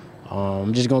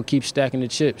I'm just going to keep stacking the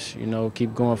chips,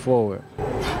 keep going forward.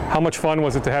 How much fun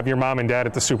was it to have your mom and dad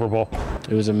at the Super Bowl?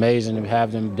 It was amazing to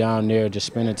have them down there, just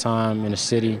spending time in the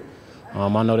city.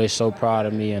 I know they're so proud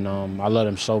of me, and I love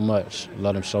them so much.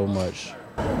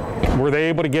 Were they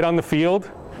able to get on the field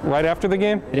right after the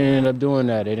game? They didn't end up doing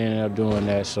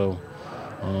that. So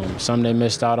something they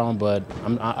missed out on, but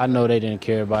I know they didn't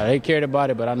care about it. They cared about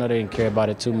it, but I know they didn't care about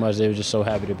it too much. They were just so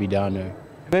happy to be down there.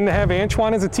 Then to have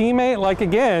Antoine as a teammate, like,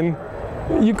 again,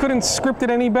 you couldn't script it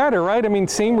any better, right? I mean,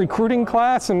 same recruiting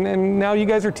class, and now you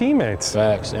guys are teammates.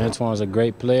 Facts. Antoine's a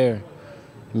great player.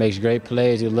 He makes great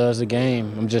plays. He loves the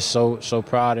game. I'm just so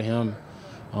proud of him.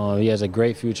 He has a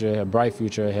bright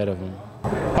future ahead of him.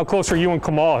 How close are you and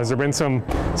Kamal? Has there been some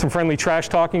friendly trash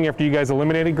talking after you guys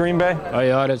eliminated Green Bay? Oh,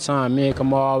 yeah, all the time. Me and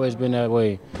Kamal always been that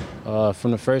way.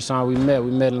 From the first time we met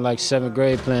in like 7th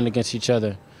grade playing against each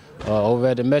other over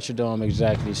at the Metrodome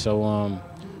exactly. So,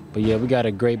 but yeah, we got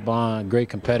a great bond, great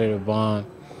competitive bond.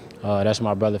 That's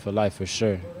my brother for life for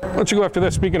sure. Let's go after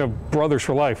this. Speaking of brothers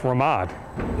for life, Ramad.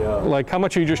 Yeah. Like, how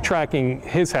much are you just tracking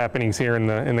his happenings here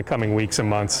in the coming weeks and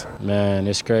months? Man,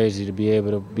 it's crazy to be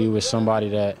able to be with somebody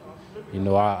that, you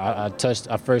know, I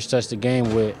first touched the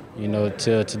game with, you know,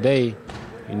 till today,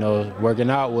 you know, working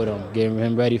out with him, getting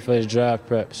him ready for his draft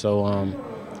prep. So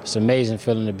it's an amazing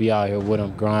feeling to be out here with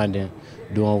him, grinding,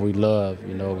 doing what we love.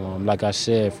 You know, like I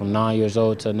said, from 9 years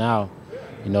old to now,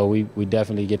 you know, we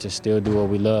definitely get to still do what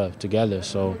we love together.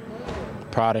 So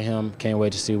proud of him. Can't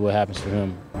wait to see what happens for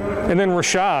him. And then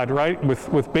Rashad, right,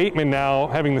 with Bateman now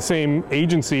having the same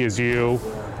agency as you,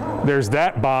 there's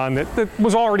that bond that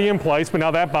was already in place, but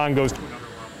now that bond goes to another level.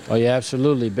 Oh, yeah,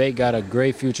 absolutely. Bate got a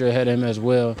great future ahead of him as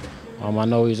well. I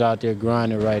know he's out there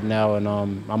grinding right now, and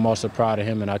I'm also proud of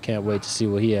him, and I can't wait to see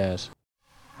what he has.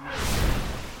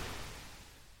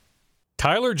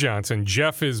 Tyler Johnson.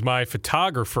 Jeff is my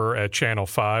photographer at Channel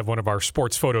 5, one of our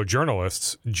sports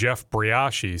photojournalists, Jeff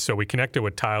Briaschi. So we connected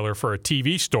with Tyler for a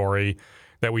TV story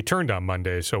that we turned on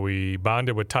Monday. So we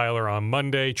bonded with Tyler on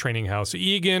Monday, Training House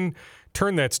Egan,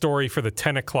 turned that story for the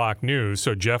 10 o'clock news.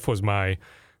 So Jeff was my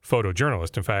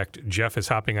photojournalist. In fact, Jeff is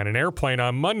hopping on an airplane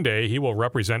on Monday. He will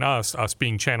represent us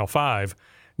being Channel 5,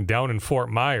 down in Fort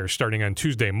Myers starting on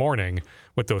Tuesday morning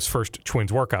with those first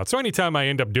Twins workouts. So anytime I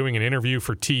end up doing an interview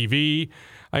for TV,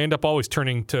 I end up always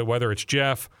turning to whether it's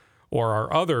Jeff or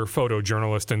our other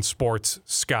photojournalist in sports,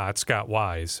 Scott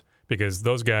Wise, because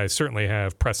those guys certainly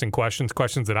have pressing questions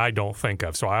that I don't think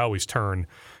of. So I always turn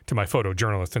to my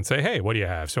photojournalist and say, hey, what do you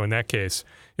have? So in that case,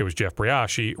 it was Jeff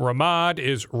Briaschi. Ramad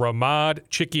is Ramad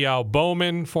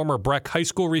Chikiao-Bowman, former Breck High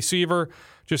School receiver.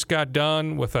 Just got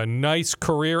done with a nice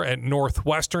career at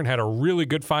Northwestern, had a really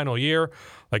good final year.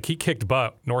 Like, he kicked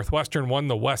butt. Northwestern won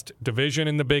the West Division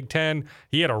in the Big Ten.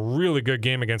 He had a really good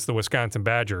game against the Wisconsin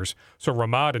Badgers. So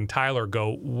Ramad and Tyler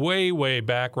go way, way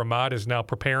back. Ramad is now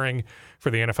preparing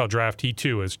for the NFL draft. He,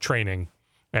 too, is training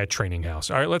at Training House.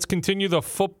 All right, let's continue the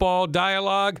football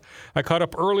dialogue. I caught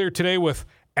up earlier today with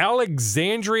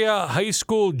Alexandria High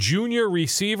School junior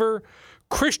receiver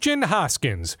Christian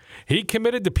Hoskins. He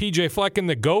committed to PJ Fleck and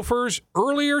the Gophers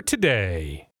earlier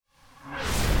today.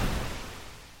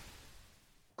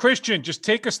 Christian, just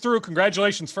take us through.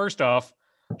 Congratulations, first off.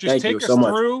 Just take us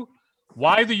through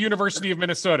why the University of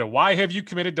Minnesota. Why have you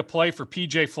committed to play for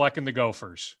PJ Fleck and the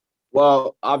Gophers?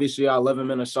 Well, obviously, I live in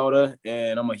Minnesota,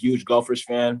 and I'm a huge Gophers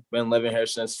fan. Been living here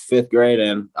since 5th grade,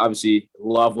 and obviously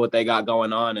love what they got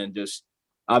going on. And just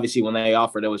obviously, when they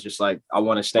offered, it was just like, I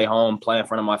want to stay home, play in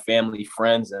front of my family,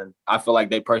 friends, and I feel like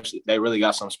they really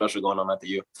got something special going on at the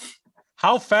U.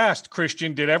 How fast,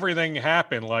 Christian, did everything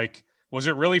happen? Like, was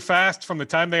it really fast from the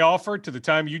time they offered to the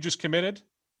time you just committed?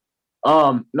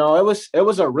 No, it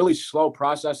was a really slow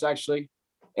process, actually.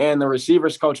 And the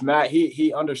receivers coach, Matt,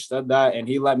 he understood that, and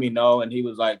he let me know, and he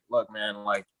was like, look, man,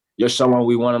 like, you're someone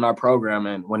we want in our program.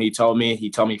 And when he told me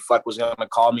Fleck was going to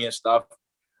call me and stuff,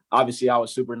 obviously I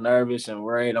was super nervous and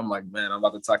worried. I'm like, man, I'm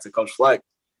about to talk to Coach Fleck.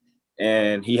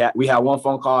 And we had one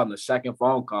phone call, and the second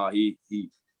phone call, he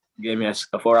gave me a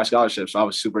 4-hour scholarship. So I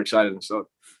was super excited. And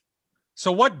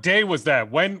so what day was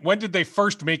that? When did they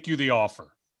first make you the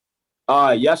offer?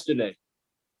 Yesterday.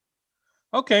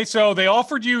 Okay, so they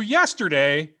offered you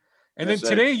yesterday, and then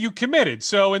today you committed.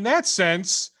 So in that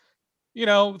sense, you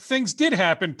know, things did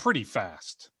happen pretty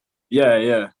fast.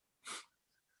 Yeah.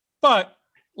 But,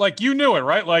 like, you knew it,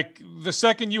 right? Like, the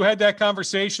second you had that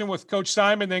conversation with Coach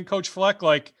Simon, then Coach Fleck,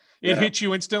 like, it hit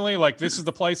you instantly, like, this is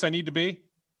the place I need to be?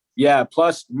 Yeah,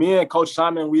 plus me and Coach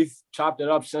Simon, we've chopped it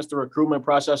up since the recruitment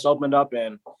process opened up,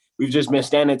 and we've just been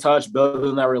staying in touch,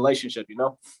 building that relationship, you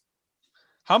know?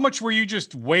 How much were you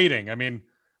just waiting? I mean,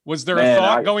 was there a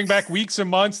thought going back weeks and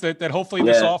months that hopefully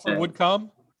this offer would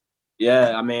come?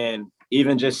 Yeah, I mean,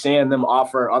 even just seeing them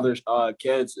offer other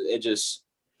kids,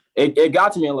 it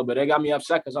got to me a little bit. It got me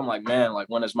upset because I'm like, man, like,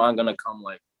 when is mine going to come?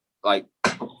 Like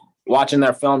watching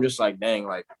their film, just like, dang,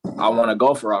 like, I want to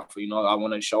go for offer, you know? I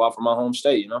want to show out for my home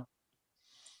state, you know?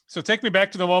 So take me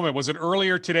back to the moment. Was it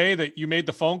earlier today that you made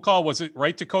the phone call? Was it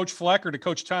right to Coach Fleck or to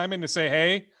Coach Timon to say,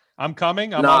 hey, I'm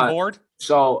coming, I'm on board?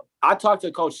 So I talked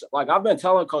to Coach, like, I've been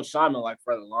telling Coach Simon, like,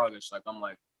 for the longest, like,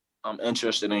 I'm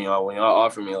interested in y'all. When y'all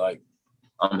offer me, like,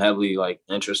 I'm heavily, like,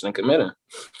 interested in committing.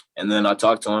 And then I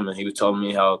talked to him, and he was telling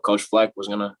me how Coach Fleck was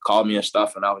going to call me and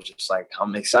stuff, and I was just like,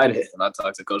 I'm excited. And I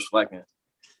talked to Coach Fleck, and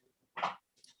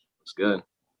it's good.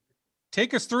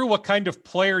 Take us through what kind of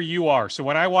player you are. So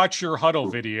when I watch your huddle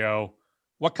video,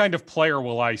 what kind of player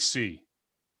will I see?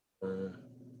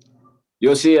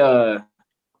 You'll see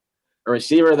a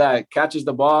receiver that catches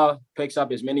the ball, picks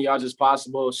up as many yards as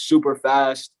possible, super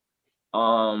fast,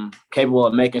 capable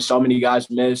of making so many guys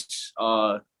miss.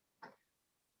 What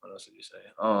else did you say?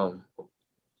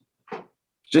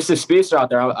 Just a speedster out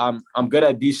there. I'm good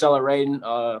at decelerating.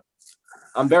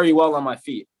 I'm very well on my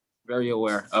feet, very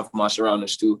aware of my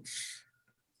surroundings too.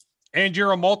 And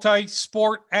you're a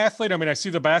multi-sport athlete. I mean, I see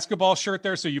the basketball shirt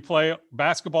there. So you play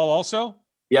basketball also?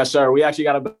 Yes, sir. We actually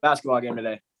got a basketball game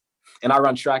today, and I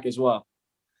run track as well.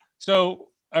 So,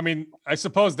 I mean, I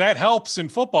suppose that helps in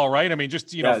football, right? I mean,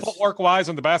 just, you know, Yes. footwork wise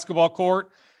on the basketball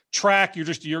court, track,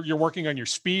 you're working on your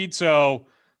speed. So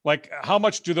like, how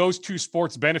much do those two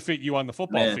sports benefit you on the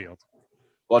football field?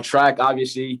 Well, track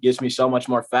obviously gets me so much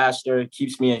more faster,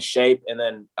 keeps me in shape. And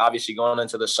then obviously going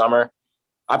into the summer,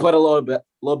 I played a little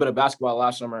bit of basketball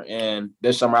last summer, and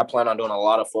this summer I plan on doing a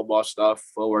lot of football stuff,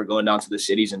 footwork, going down to the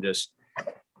cities and just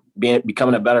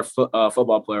becoming a better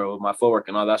football player with my footwork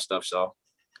and all that stuff. So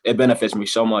it benefits me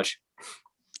so much.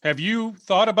 Have you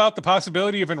thought about the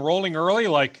possibility of enrolling early?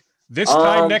 Like this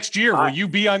time next year, will you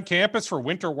be on campus for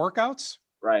winter workouts?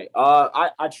 Right.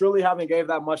 I truly haven't gave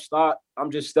that much thought.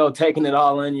 I'm just still taking it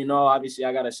all in. You know, obviously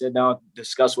I got to sit down,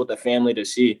 discuss with the family to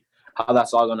see how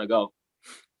that's all going to go.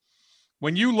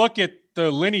 When you look at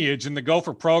the lineage in the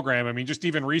Gopher program, I mean, just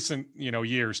even recent,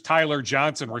 years, Tyler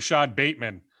Johnson, Rashad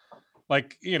Bateman,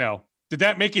 like, did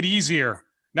that make it easier?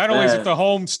 Not only is it the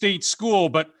home state school,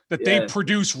 but that they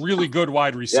produce really good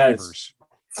wide receivers. Yes.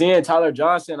 Seeing Tyler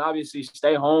Johnson obviously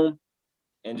stay home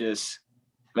and just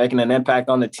making an impact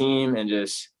on the team and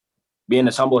just being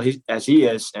as humble as he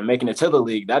is and making it to the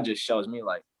league, that just shows me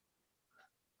like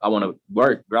I want to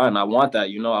work, grind. I want that,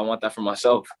 I want that for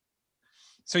myself.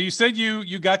 So you said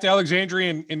you got to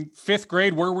Alexandria in fifth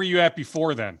grade. Where were you at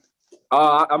before then?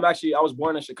 I was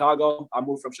born in Chicago. I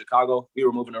moved from Chicago. We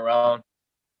were moving around,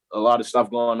 a lot of stuff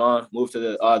going on. Moved to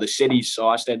the cities, so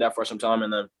I stayed there for some time,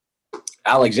 and then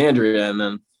Alexandria, and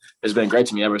then it's been great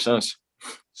to me ever since.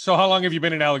 So how long have you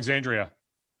been in Alexandria?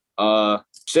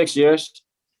 6 years.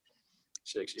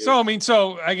 6 years.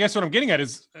 So I guess what I'm getting at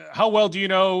is how well do you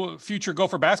know future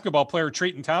Gopher basketball player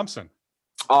Trayton Thompson?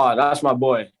 Oh, that's my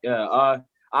boy. Yeah.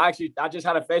 I just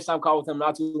had a FaceTime call with him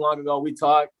not too long ago. We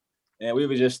talked, and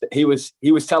he was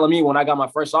telling me when I got my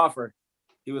first offer,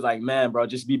 he was like, man, bro,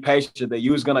 just be patient that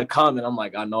you was going to come. And I'm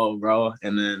like, I know, bro.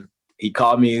 And then he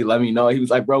called me, let me know. He was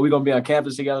like, bro, we're going to be on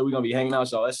campus together. We're going to be hanging out.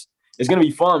 So it's going to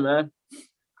be fun, man.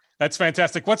 That's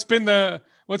fantastic. What's been the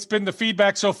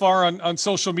feedback so far on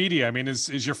social media? I mean,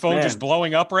 is your phone just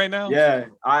blowing up right now? Yeah,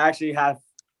 I actually have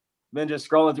been just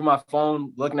scrolling through my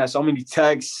phone, looking at so many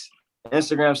texts,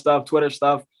 Instagram stuff, Twitter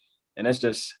stuff. And it's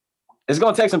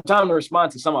going to take some time to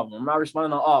respond to some of them. I'm not responding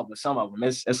to all, but some of them,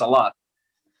 it's a lot.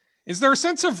 Is there a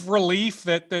sense of relief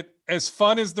that as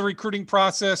fun as the recruiting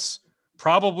process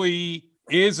probably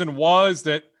is and was,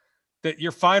 that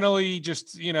you're finally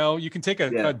just, you can take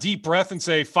a deep breath and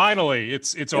say, finally,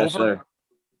 it's over?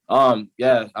 Sir.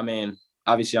 Yeah, I mean,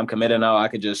 obviously I'm committed now. I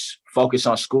could just focus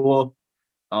on school,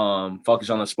 focus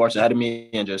on the sports ahead of me,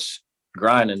 and just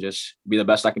grind and just be the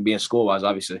best I can be in school-wise,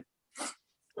 obviously.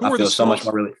 I feel so much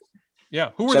more relief.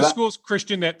 Yeah. Who were the schools,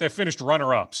 Christian, that finished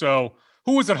runner-up? So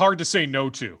who was it hard to say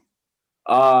no to?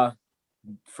 All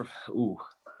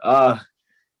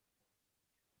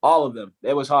of them.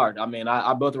 It was hard. I mean,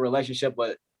 I built a relationship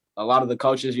with a lot of the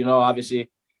coaches,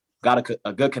 obviously got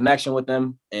a good connection with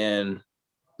them, and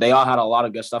they all had a lot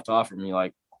of good stuff to offer me.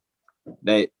 Like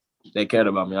they cared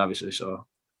about me, obviously. So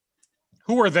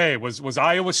who are they? Was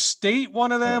Iowa State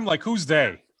one of them? Like, who's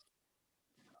they?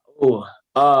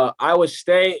 Iowa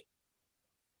State,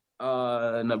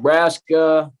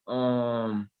 Nebraska,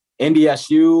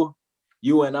 NDSU,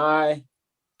 UNI.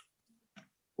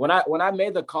 When I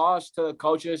made the calls to the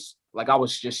coaches, like I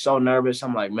was just so nervous.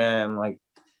 I'm like, man, like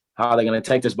how are they gonna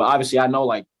take this? But obviously I know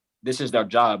like this is their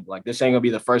job. Like this ain't gonna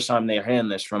be the first time they're hearing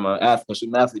this from a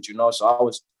student athlete, So I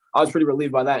was pretty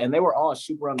relieved by that. And they were all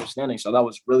super understanding. So that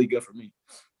was really good for me.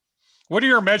 What are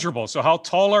your measurables? So how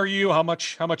tall are you? How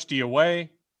much do you weigh?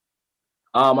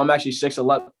 I'm actually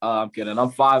 6'11". I'm kidding.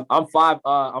 I'm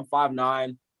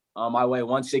 5'9". I weigh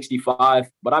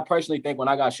 165. But I personally think when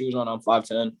I got shoes on, I'm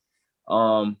 5'10".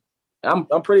 I'm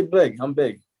pretty big. I'm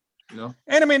big, And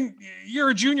I mean, you're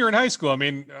a junior in high school. I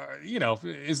mean,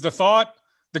 is the thought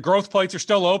the growth plates are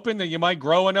still open that you might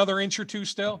grow another inch or two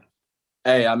still?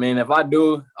 Hey, I mean, if I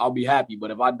do, I'll be happy.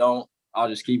 But if I don't, I'll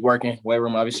just keep working, weight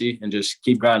room, obviously, and just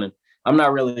keep grinding. I'm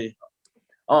not really,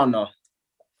 I don't know.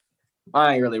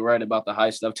 I ain't really worried about the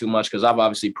height stuff too much because I've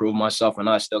obviously proved myself and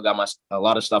I still got a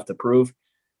lot of stuff to prove.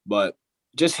 But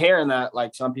just hearing that,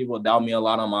 like some people doubt me a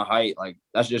lot on my height, like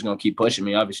that's just going to keep pushing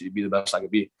me, obviously, to be the best I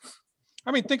could be.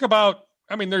 I mean, think about,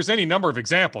 there's any number of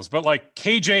examples, but like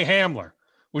KJ Hamler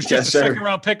was just a second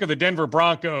round pick of the Denver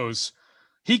Broncos.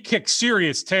 He kicked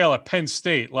serious tail at Penn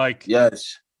State. Like,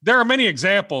 yes, there are many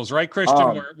examples, right,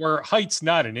 Christian, where height's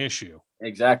not an issue.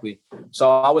 Exactly. So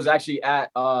I was actually at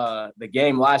the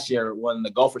game last year when the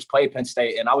Gophers played Penn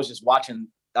State, and I was just watching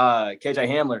KJ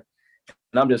Hamler,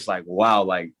 and I'm just like, wow,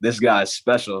 like this guy is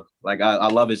special. Like I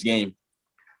love his game.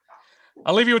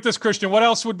 I'll leave you with this, Christian. What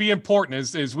else would be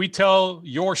important as we tell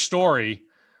your story?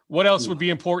 What else would be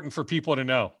important for people to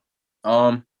know?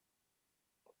 I'm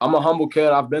a humble kid.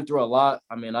 I've been through a lot.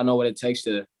 I mean, I know what it takes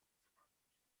to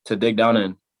dig down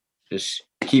and just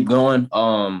keep going.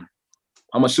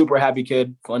 I'm a super happy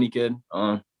kid, funny kid.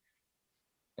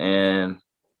 And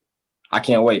I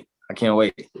can't wait.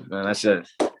 Man, that's it.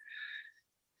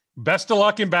 Best of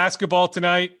luck in basketball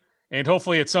tonight. And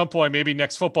hopefully at some point, maybe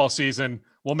next football season,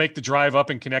 we'll make the drive up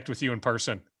and connect with you in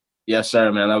person. Yes,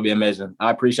 sir, man. That would be amazing.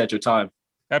 I appreciate your time.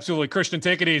 Absolutely. Christian,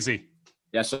 take it easy.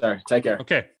 Yes, sir. Take care.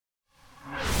 Okay.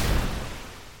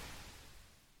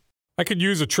 I could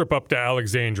use a trip up to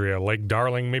Alexandria, Lake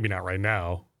Darling, maybe not right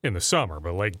now in the summer,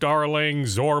 but Lake Darling,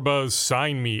 Zorbas,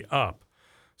 sign me up.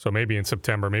 So maybe in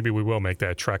September, maybe we will make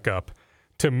that trek up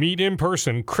to meet in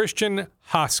person Christian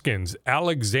Hoskins,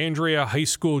 Alexandria High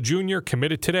School junior,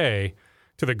 committed today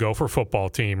to the Gopher football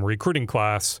team, recruiting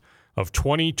class of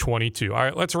 2022. All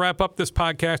right, let's wrap up this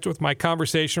podcast with my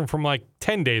conversation from like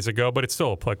 10 days ago, but it's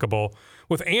still applicable,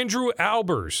 with Andrew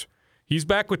Albers. He's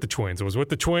back with the Twins. It was with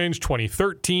the Twins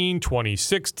 2013,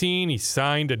 2016. He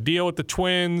signed a deal with the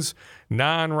Twins,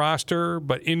 non-roster,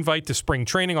 but invite to spring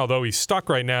training, although he's stuck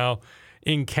right now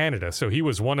in Canada. So he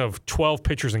was one of 12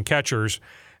 pitchers and catchers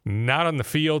not on the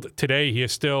field today. He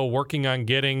is still working on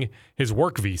getting his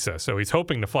work visa. So he's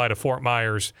hoping to fly to Fort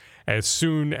Myers as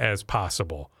soon as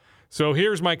possible. So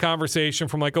here's my conversation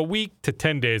from like a week to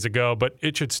 10 days ago, but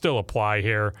it should still apply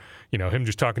here. You know, him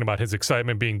just talking about his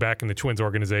excitement being back in the Twins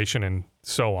organization and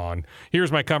so on.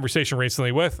 Here's my conversation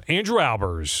recently with Andrew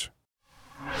Albers.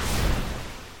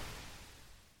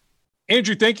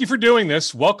 Andrew, thank you for doing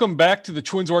this. Welcome back to the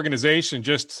Twins organization.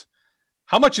 Just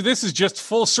how much of this is just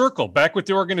full circle, back with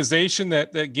the organization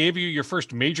that gave you your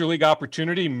first major league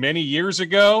opportunity many years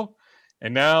ago,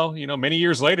 and now, you know, many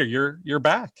years later, you're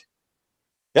back.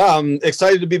 Yeah, I'm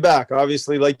excited to be back.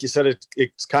 Obviously, like you said,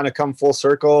 it's kind of come full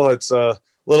circle. It's a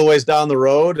little ways down the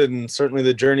road, and certainly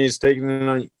the journey has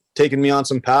taken me on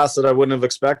some paths that I wouldn't have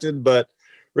expected, but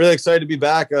really excited to be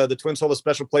back. The Twins hold a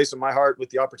special place in my heart with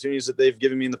the opportunities that they've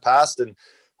given me in the past, and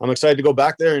I'm excited to go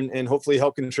back there and hopefully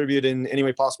help contribute in any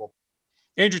way possible.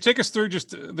 Andrew, take us through just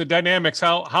the dynamics,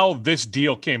 how this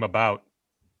deal came about.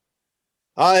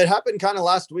 It happened kind of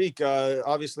last week.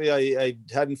 Obviously, I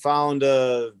hadn't found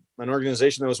an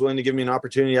organization that was willing to give me an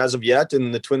opportunity as of yet,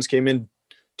 and the Twins came in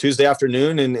Tuesday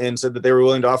afternoon and said that they were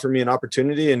willing to offer me an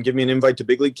opportunity and give me an invite to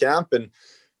big league camp and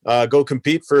go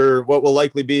compete for what will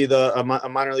likely be a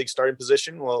minor league starting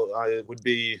position. Well, it would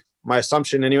be my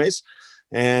assumption anyways.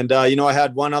 And, I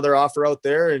had one other offer out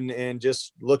there and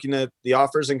just looking at the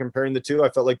offers and comparing the two, I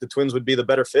felt like the Twins would be the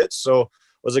better fit. So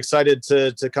was excited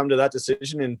to come to that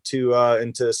decision and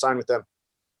to sign with them.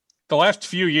 The last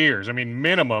few years,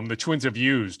 minimum, the Twins have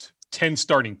used 10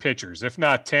 starting pitchers, if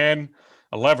not 10,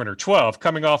 11 or 12,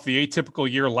 coming off the atypical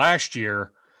year last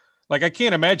year. Like, I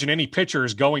can't imagine any pitcher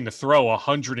is going to throw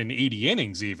 180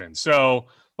 innings even. So,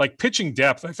 like, pitching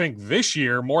depth, I think this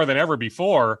year more than ever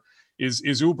before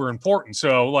is uber important.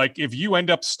 So, like, if you end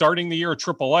up starting the year at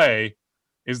AAA,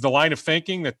 is the line of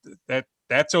thinking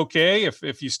that's okay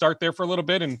if you start there for a little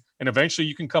bit and eventually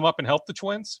you can come up and help the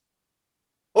Twins?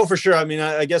 Oh, for sure.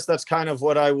 I guess that's kind of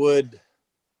what I would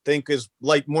think is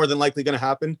like more than likely going to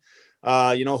happen.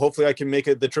 Hopefully I can make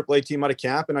the AAA team out of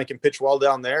camp and I can pitch well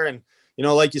down there. And,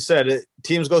 like you said,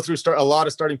 teams go through a lot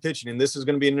of starting pitching, and this is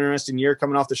going to be an interesting year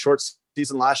coming off the short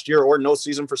season last year or no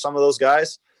season for some of those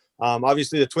guys.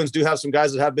 Obviously the Twins do have some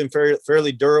guys that have been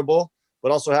fairly durable,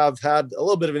 but also have had a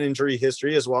little bit of an injury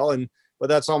history as well. But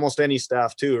that's almost any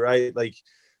staff too, right? Like,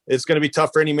 it's going to be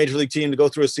tough for any major league team to go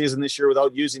through a season this year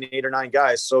without using 8 or 9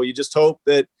 guys. So you just hope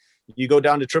that you go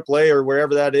down to AAA or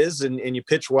wherever that is and you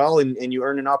pitch well and you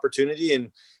earn an opportunity.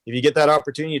 And if you get that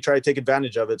opportunity, you try to take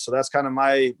advantage of it. So that's kind of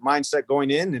my mindset going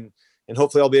in, and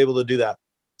hopefully I'll be able to do that.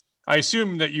 I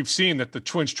assume that you've seen that the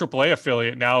Twins AAA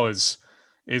affiliate now is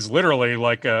literally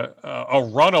like a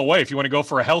run away. If you want to go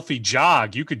for a healthy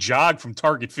jog, you could jog from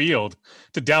Target Field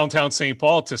to downtown St.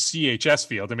 Paul to CHS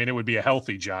Field. It would be a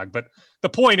healthy jog. But the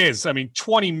point is,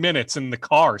 20 minutes in the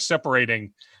car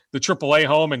separating the AAA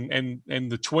home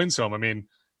and the Twins home.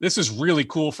 This is really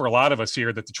cool for a lot of us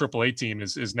here that the AAA team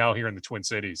is now here in the Twin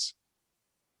Cities.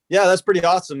 Yeah, that's pretty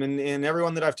awesome. And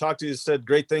everyone that I've talked to has said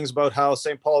great things about how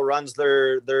St. Paul runs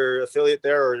their affiliate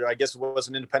there, or I guess it was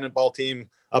an independent ball team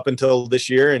up until this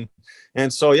year.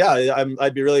 And so, yeah,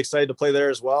 I'd be really excited to play there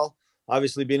as well.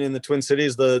 Obviously being in the Twin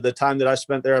Cities, the time that I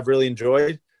spent there, I've really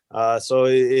enjoyed. So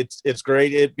it's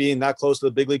great it being that close to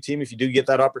the big league team. If you do get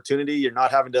that opportunity, you're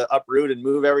not having to uproot and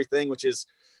move everything, which is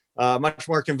much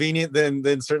more convenient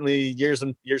than certainly years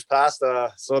past.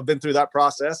 So I've been through that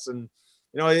process, and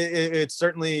it's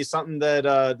certainly something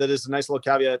that is a nice little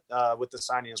caveat with the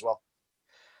signing as well.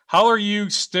 How are you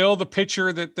still the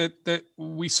pitcher that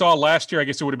we saw last year? I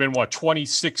guess it would have been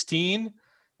 2016,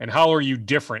 and how are you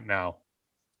different now?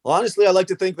 Well, honestly, I like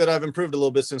to think that I've improved a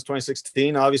little bit since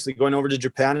 2016. Obviously, going over to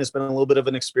Japan has been a little bit of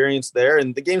an experience there,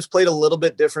 and the game's played a little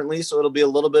bit differently, so it'll be a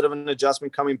little bit of an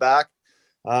adjustment coming back.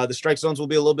 The strike zones will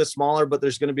be a little bit smaller, but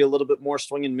there's going to be a little bit more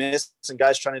swing and miss, and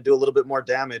guys trying to do a little bit more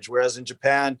damage. Whereas in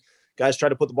Japan, guys try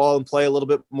to put the ball in play a little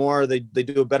bit more. They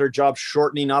do a better job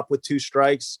shortening up with 2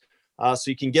 strikes, so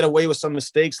you can get away with some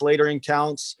mistakes later in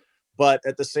counts, but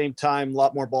at the same time, a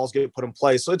lot more balls get put in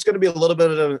play. So it's going to be a little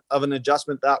bit of an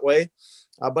adjustment that way.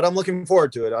 But I'm looking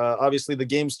forward to it. Obviously, the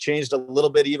game's changed a little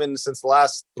bit even since the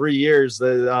last 3 years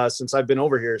since I've been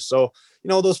over here. So,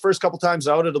 those first couple times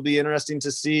out, it'll be interesting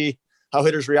to see how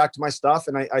hitters react to my stuff.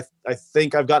 And I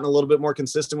think I've gotten a little bit more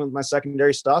consistent with my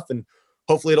secondary stuff, and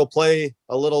hopefully it'll play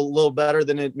a little better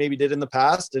than it maybe did in the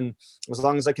past. And as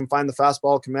long as I can find the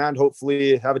fastball command,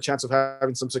 hopefully have a chance of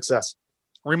having some success.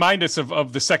 Remind us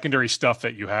of the secondary stuff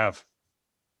that you have.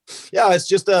 Yeah, it's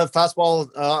just a fastball.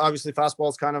 Obviously, fastball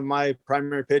is kind of my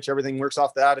primary pitch. Everything works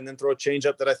off that, and then throw a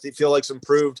changeup that I feel like's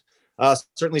improved.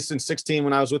 Certainly since 16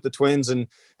 when I was with the Twins, and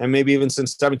maybe even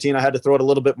since 17, I had to throw it a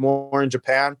little bit more in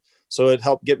Japan. So it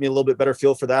helped get me a little bit better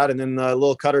feel for that. And then a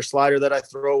little cutter slider that I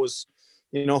throw was,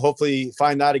 hopefully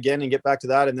find that again and get back to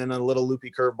that. And then a little loopy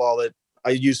curveball that I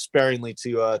use sparingly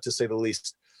to say the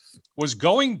least. Was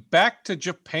going back to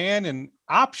Japan an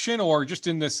option, or just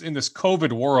in this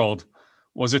COVID world,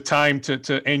 was it time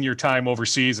to end your time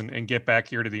overseas and get back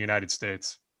here to the United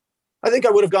States? I think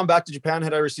I would have gone back to Japan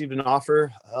had I received an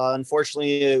offer.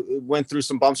 Unfortunately, it went through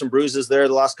some bumps and bruises there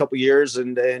the last couple of years,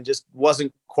 and just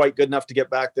wasn't quite good enough to get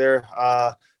back there.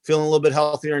 Feeling a little bit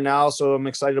healthier now, so I'm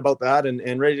excited about that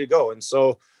and ready to go. And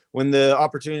so when the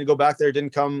opportunity to go back there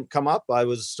didn't come up, I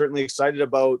was certainly excited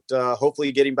about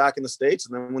hopefully getting back in the States.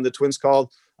 And then when the Twins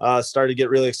called, started to get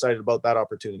really excited about that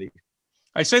opportunity.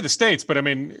 I say the States, but I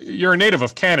mean, you're a native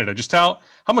of Canada. Just how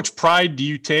much pride do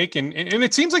you take? And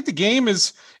it seems like the game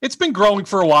it's been growing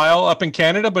for a while up in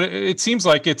Canada, but it seems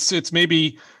like it's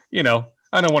maybe, I don't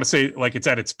want to say like it's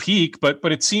at its peak, but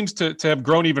it seems to have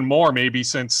grown even more maybe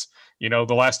since, the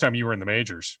last time you were in the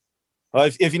majors.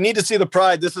 If you need to see the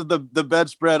pride, this is the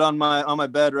bedspread on my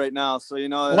bed right now. So,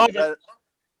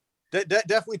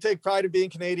 definitely take pride in being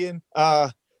Canadian.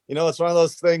 It's one of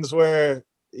those things where,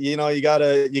 you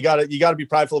gotta be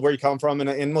prideful of where you come from.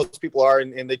 And most people are,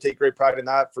 and they take great pride in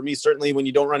that. For me, certainly when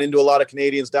you don't run into a lot of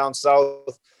Canadians down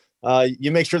south,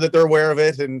 you make sure that they're aware of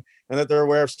it and that they're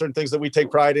aware of certain things that we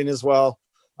take pride in as well.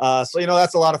 So,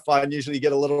 that's a lot of fun. Usually you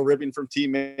get a little ribbing from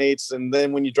teammates. And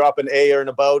then when you drop an A or an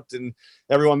about and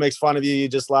everyone makes fun of you, you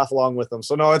just laugh along with them.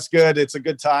 So no, it's good. It's a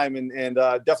good time and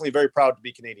definitely very proud to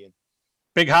be Canadian.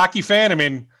 Big hockey fan. I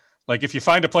mean, like if you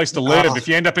find a place to live, if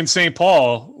you end up in St.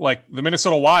 Paul, like the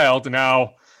Minnesota Wild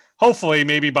now, hopefully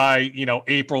maybe by,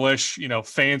 April-ish,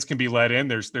 fans can be let in.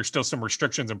 There's still some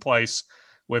restrictions in place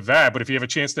with that. But if you have a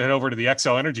chance to head over to the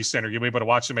XL Energy Center, you'll be able to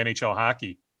watch some NHL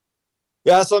hockey.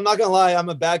 Yeah, so I'm not going to lie. I'm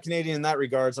a bad Canadian in that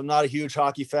regards. I'm not a huge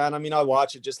hockey fan. I mean, I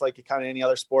watch it just like kind of any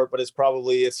other sport, but it's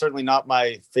certainly not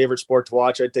my favorite sport to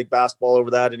watch. I'd take basketball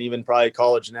over that and even probably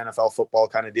college and NFL football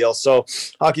kind of deal. So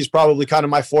hockey's probably kind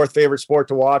of my 4th favorite sport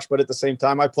to watch. But at the same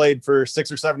time, I played for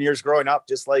 6 or 7 years growing up,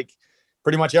 just like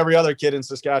pretty much every other kid in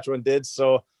Saskatchewan did.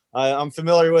 So I'm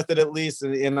familiar with it at least,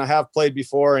 and I have played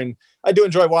before. And I do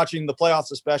enjoy watching the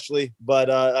playoffs especially, but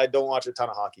I don't watch a ton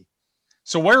of hockey.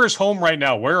 So where is home right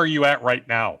now? Where are you at right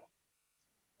now?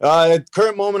 At the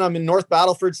current moment, I'm in North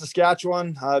Battleford,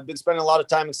 Saskatchewan. I've been spending a lot of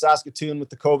time in Saskatoon with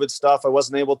the COVID stuff. I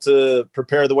wasn't able to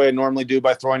prepare the way I normally do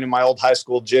by throwing in my old high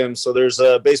school gym. So there's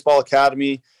a baseball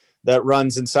academy that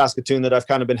runs in Saskatoon that I've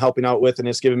kind of been helping out with, and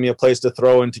it's given me a place to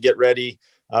throw and to get ready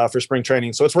for spring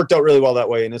training. So it's worked out really well that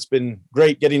way, and it's been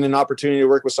great getting an opportunity to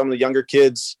work with some of the younger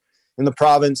kids in the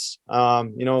province.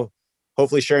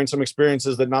 Hopefully sharing some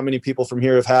experiences that not many people from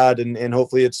here have had. And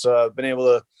hopefully it's been able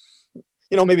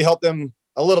to, maybe help them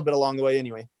a little bit along the way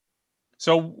anyway.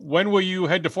 So when will you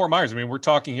head to Fort Myers? I mean, we're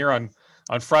talking here on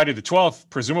Friday the 12th,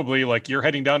 presumably like you're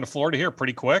heading down to Florida here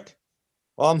pretty quick.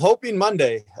 Well, I'm hoping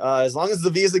Monday. As long as the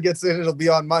visa gets in, it'll be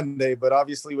on Monday. But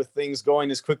obviously, with things going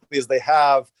as quickly as they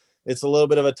have, it's a little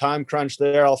bit of a time crunch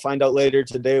there. I'll find out later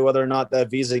today whether or not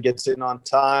that visa gets in on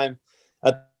time.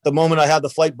 At the moment, I have the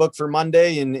flight booked for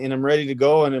Monday, and I'm ready to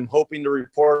go, and I'm hoping to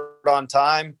report on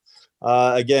time.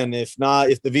 Again, if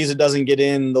the visa doesn't get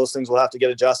in, those things will have to get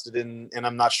adjusted, and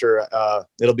I'm not sure.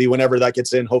 It'll be whenever that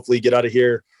gets in. Hopefully, get out of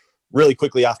here really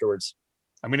quickly afterwards.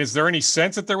 I mean, is there any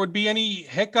sense that there would be any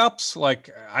hiccups? Like,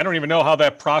 I don't even know how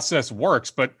that process works,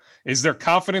 but is there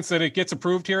confidence that it gets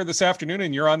approved here this afternoon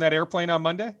and you're on that airplane on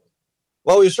Monday?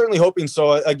 Well, we're certainly hoping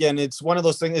so. Again, it's one of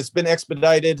those things. It's been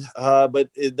expedited, but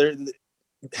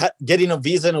getting a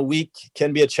visa in a week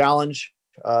can be a challenge.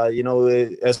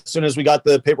 As soon as we got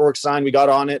the paperwork signed, we got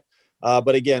on it.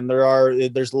 But again,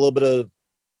 there's a little bit of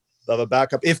a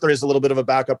backup. If there is a little bit of a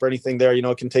backup or anything there,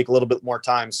 it can take a little bit more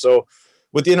time. So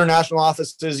with the international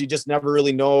offices, you just never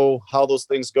really know how those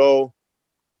things go.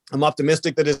 I'm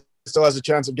optimistic that it still has a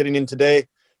chance of getting in today,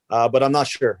 but I'm not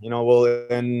sure. We'll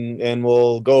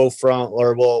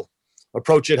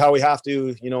approach it how we have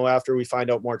to, after we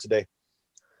find out more today.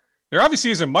 There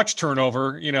obviously isn't much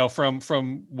turnover,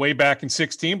 from way back in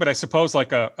 16, but I suppose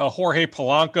like a Jorge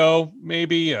Polanco,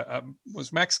 maybe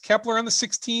was Max Kepler on the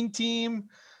 16 team?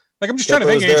 Like, I'm just trying to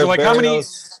think, Angel, like how many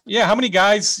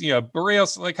guys,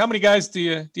 Barrios, like how many guys do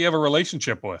you have a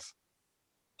relationship with?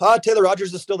 Taylor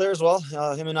Rogers is still there as well.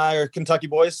 Him and I are Kentucky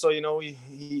boys. So,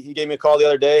 he gave me a call the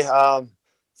other day.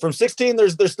 From 16,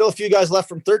 there's still a few guys left.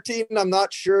 From 13, I'm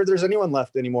not sure there's anyone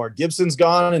left anymore. Gibson's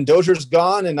gone and Dozier's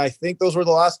gone. And I think those were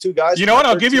the last two guys. You know what?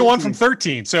 I'll give you one from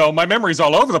 13. So my memory's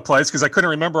all over the place because I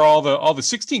couldn't remember all the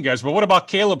 16 guys. But what about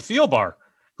Caleb Thielbar,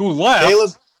 who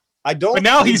left? But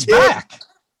now he's back.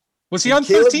 Was he on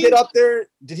 13?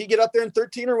 Did he get up there in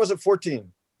 13 or was it 14?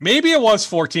 Maybe it was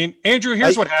 14. Andrew,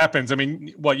 here's what happens. I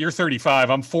mean, you're 35.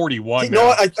 I'm 41 now. No,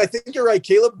 I think you're right,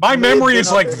 Caleb. My memory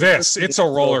is like this. It's a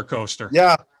roller coaster.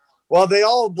 Yeah. Well, they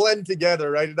all blend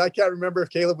together, right? And I can't remember if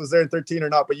Caleb was there in 13 or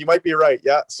not, but you might be right.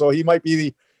 Yeah. So he might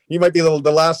be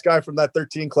the last guy from that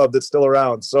 13 club that's still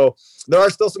around. So there are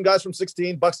still some guys from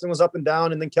 16. Buxton was up and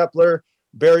down, and then Kepler,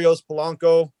 Barrios,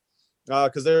 Polanco,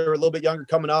 because they're a little bit younger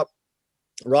coming up.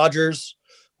 Rogers,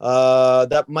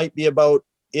 that might be about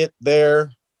it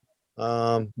there.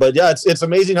 But yeah, it's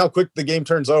amazing how quick the game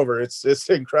turns over. It's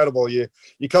incredible. You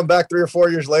come back 3 or 4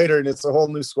 years later and it's a whole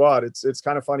new squad. It's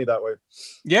kind of funny that way.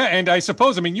 Yeah. And I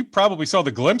suppose, you probably saw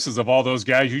the glimpses of all those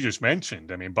guys you just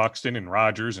mentioned. Buxton and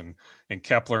Rogers and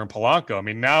Kepler and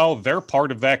Polanco. Now they're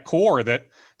part of that core that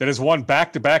has won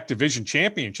back-to-back division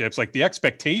championships. Like, the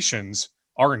expectations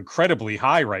are incredibly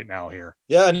high right now here.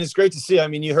 Yeah, and it's great to see.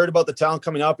 You heard about the talent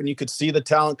coming up, and you could see the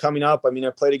talent coming up. I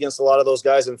played against a lot of those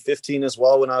guys in 15 as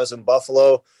well when I was in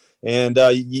Buffalo, and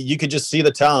you could just see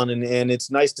the talent, and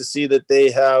it's nice to see that they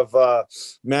have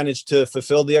managed to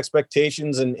fulfill the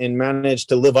expectations and managed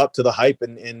to live up to the hype.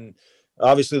 And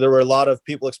obviously there were a lot of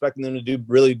people expecting them to do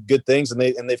really good things, and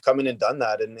they've come in and done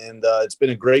that. And it's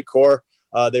been a great core.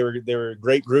 They were a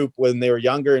great group when they were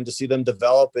younger, and to see them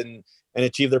develop and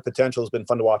achieve their potential has been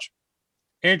fun to watch.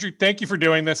 Andrew, thank you for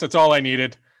doing this. That's all I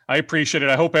needed. I appreciate it.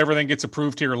 I hope everything gets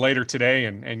approved here later today,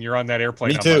 and you're on that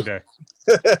airplane on Monday.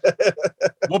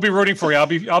 We'll be rooting for you.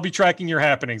 I'll be tracking your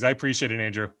happenings. I appreciate it,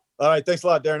 Andrew. All right. Thanks a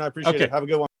lot, Darren. I appreciate it. Have a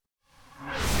good one.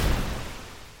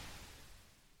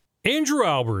 Andrew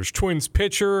Albers, Twins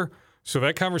pitcher. So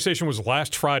that conversation was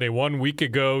last Friday, 1 week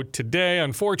ago. Today,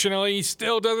 unfortunately, he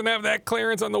still doesn't have that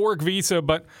clearance on the work visa,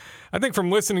 but I think from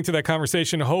listening to that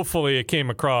conversation, hopefully it came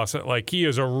across that like he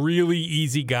is a really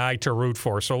easy guy to root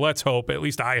for. So let's hope, at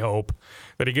least I hope,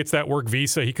 that he gets that work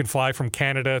visa. He can fly from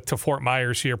Canada to Fort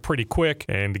Myers here pretty quick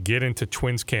and get into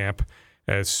Twins camp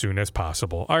as soon as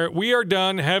possible. All right, we are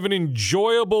done. Have an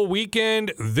enjoyable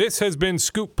weekend. This has been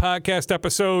Scoop Podcast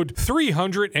episode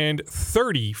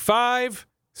 335.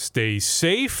 Stay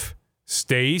safe,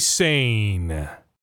 stay sane.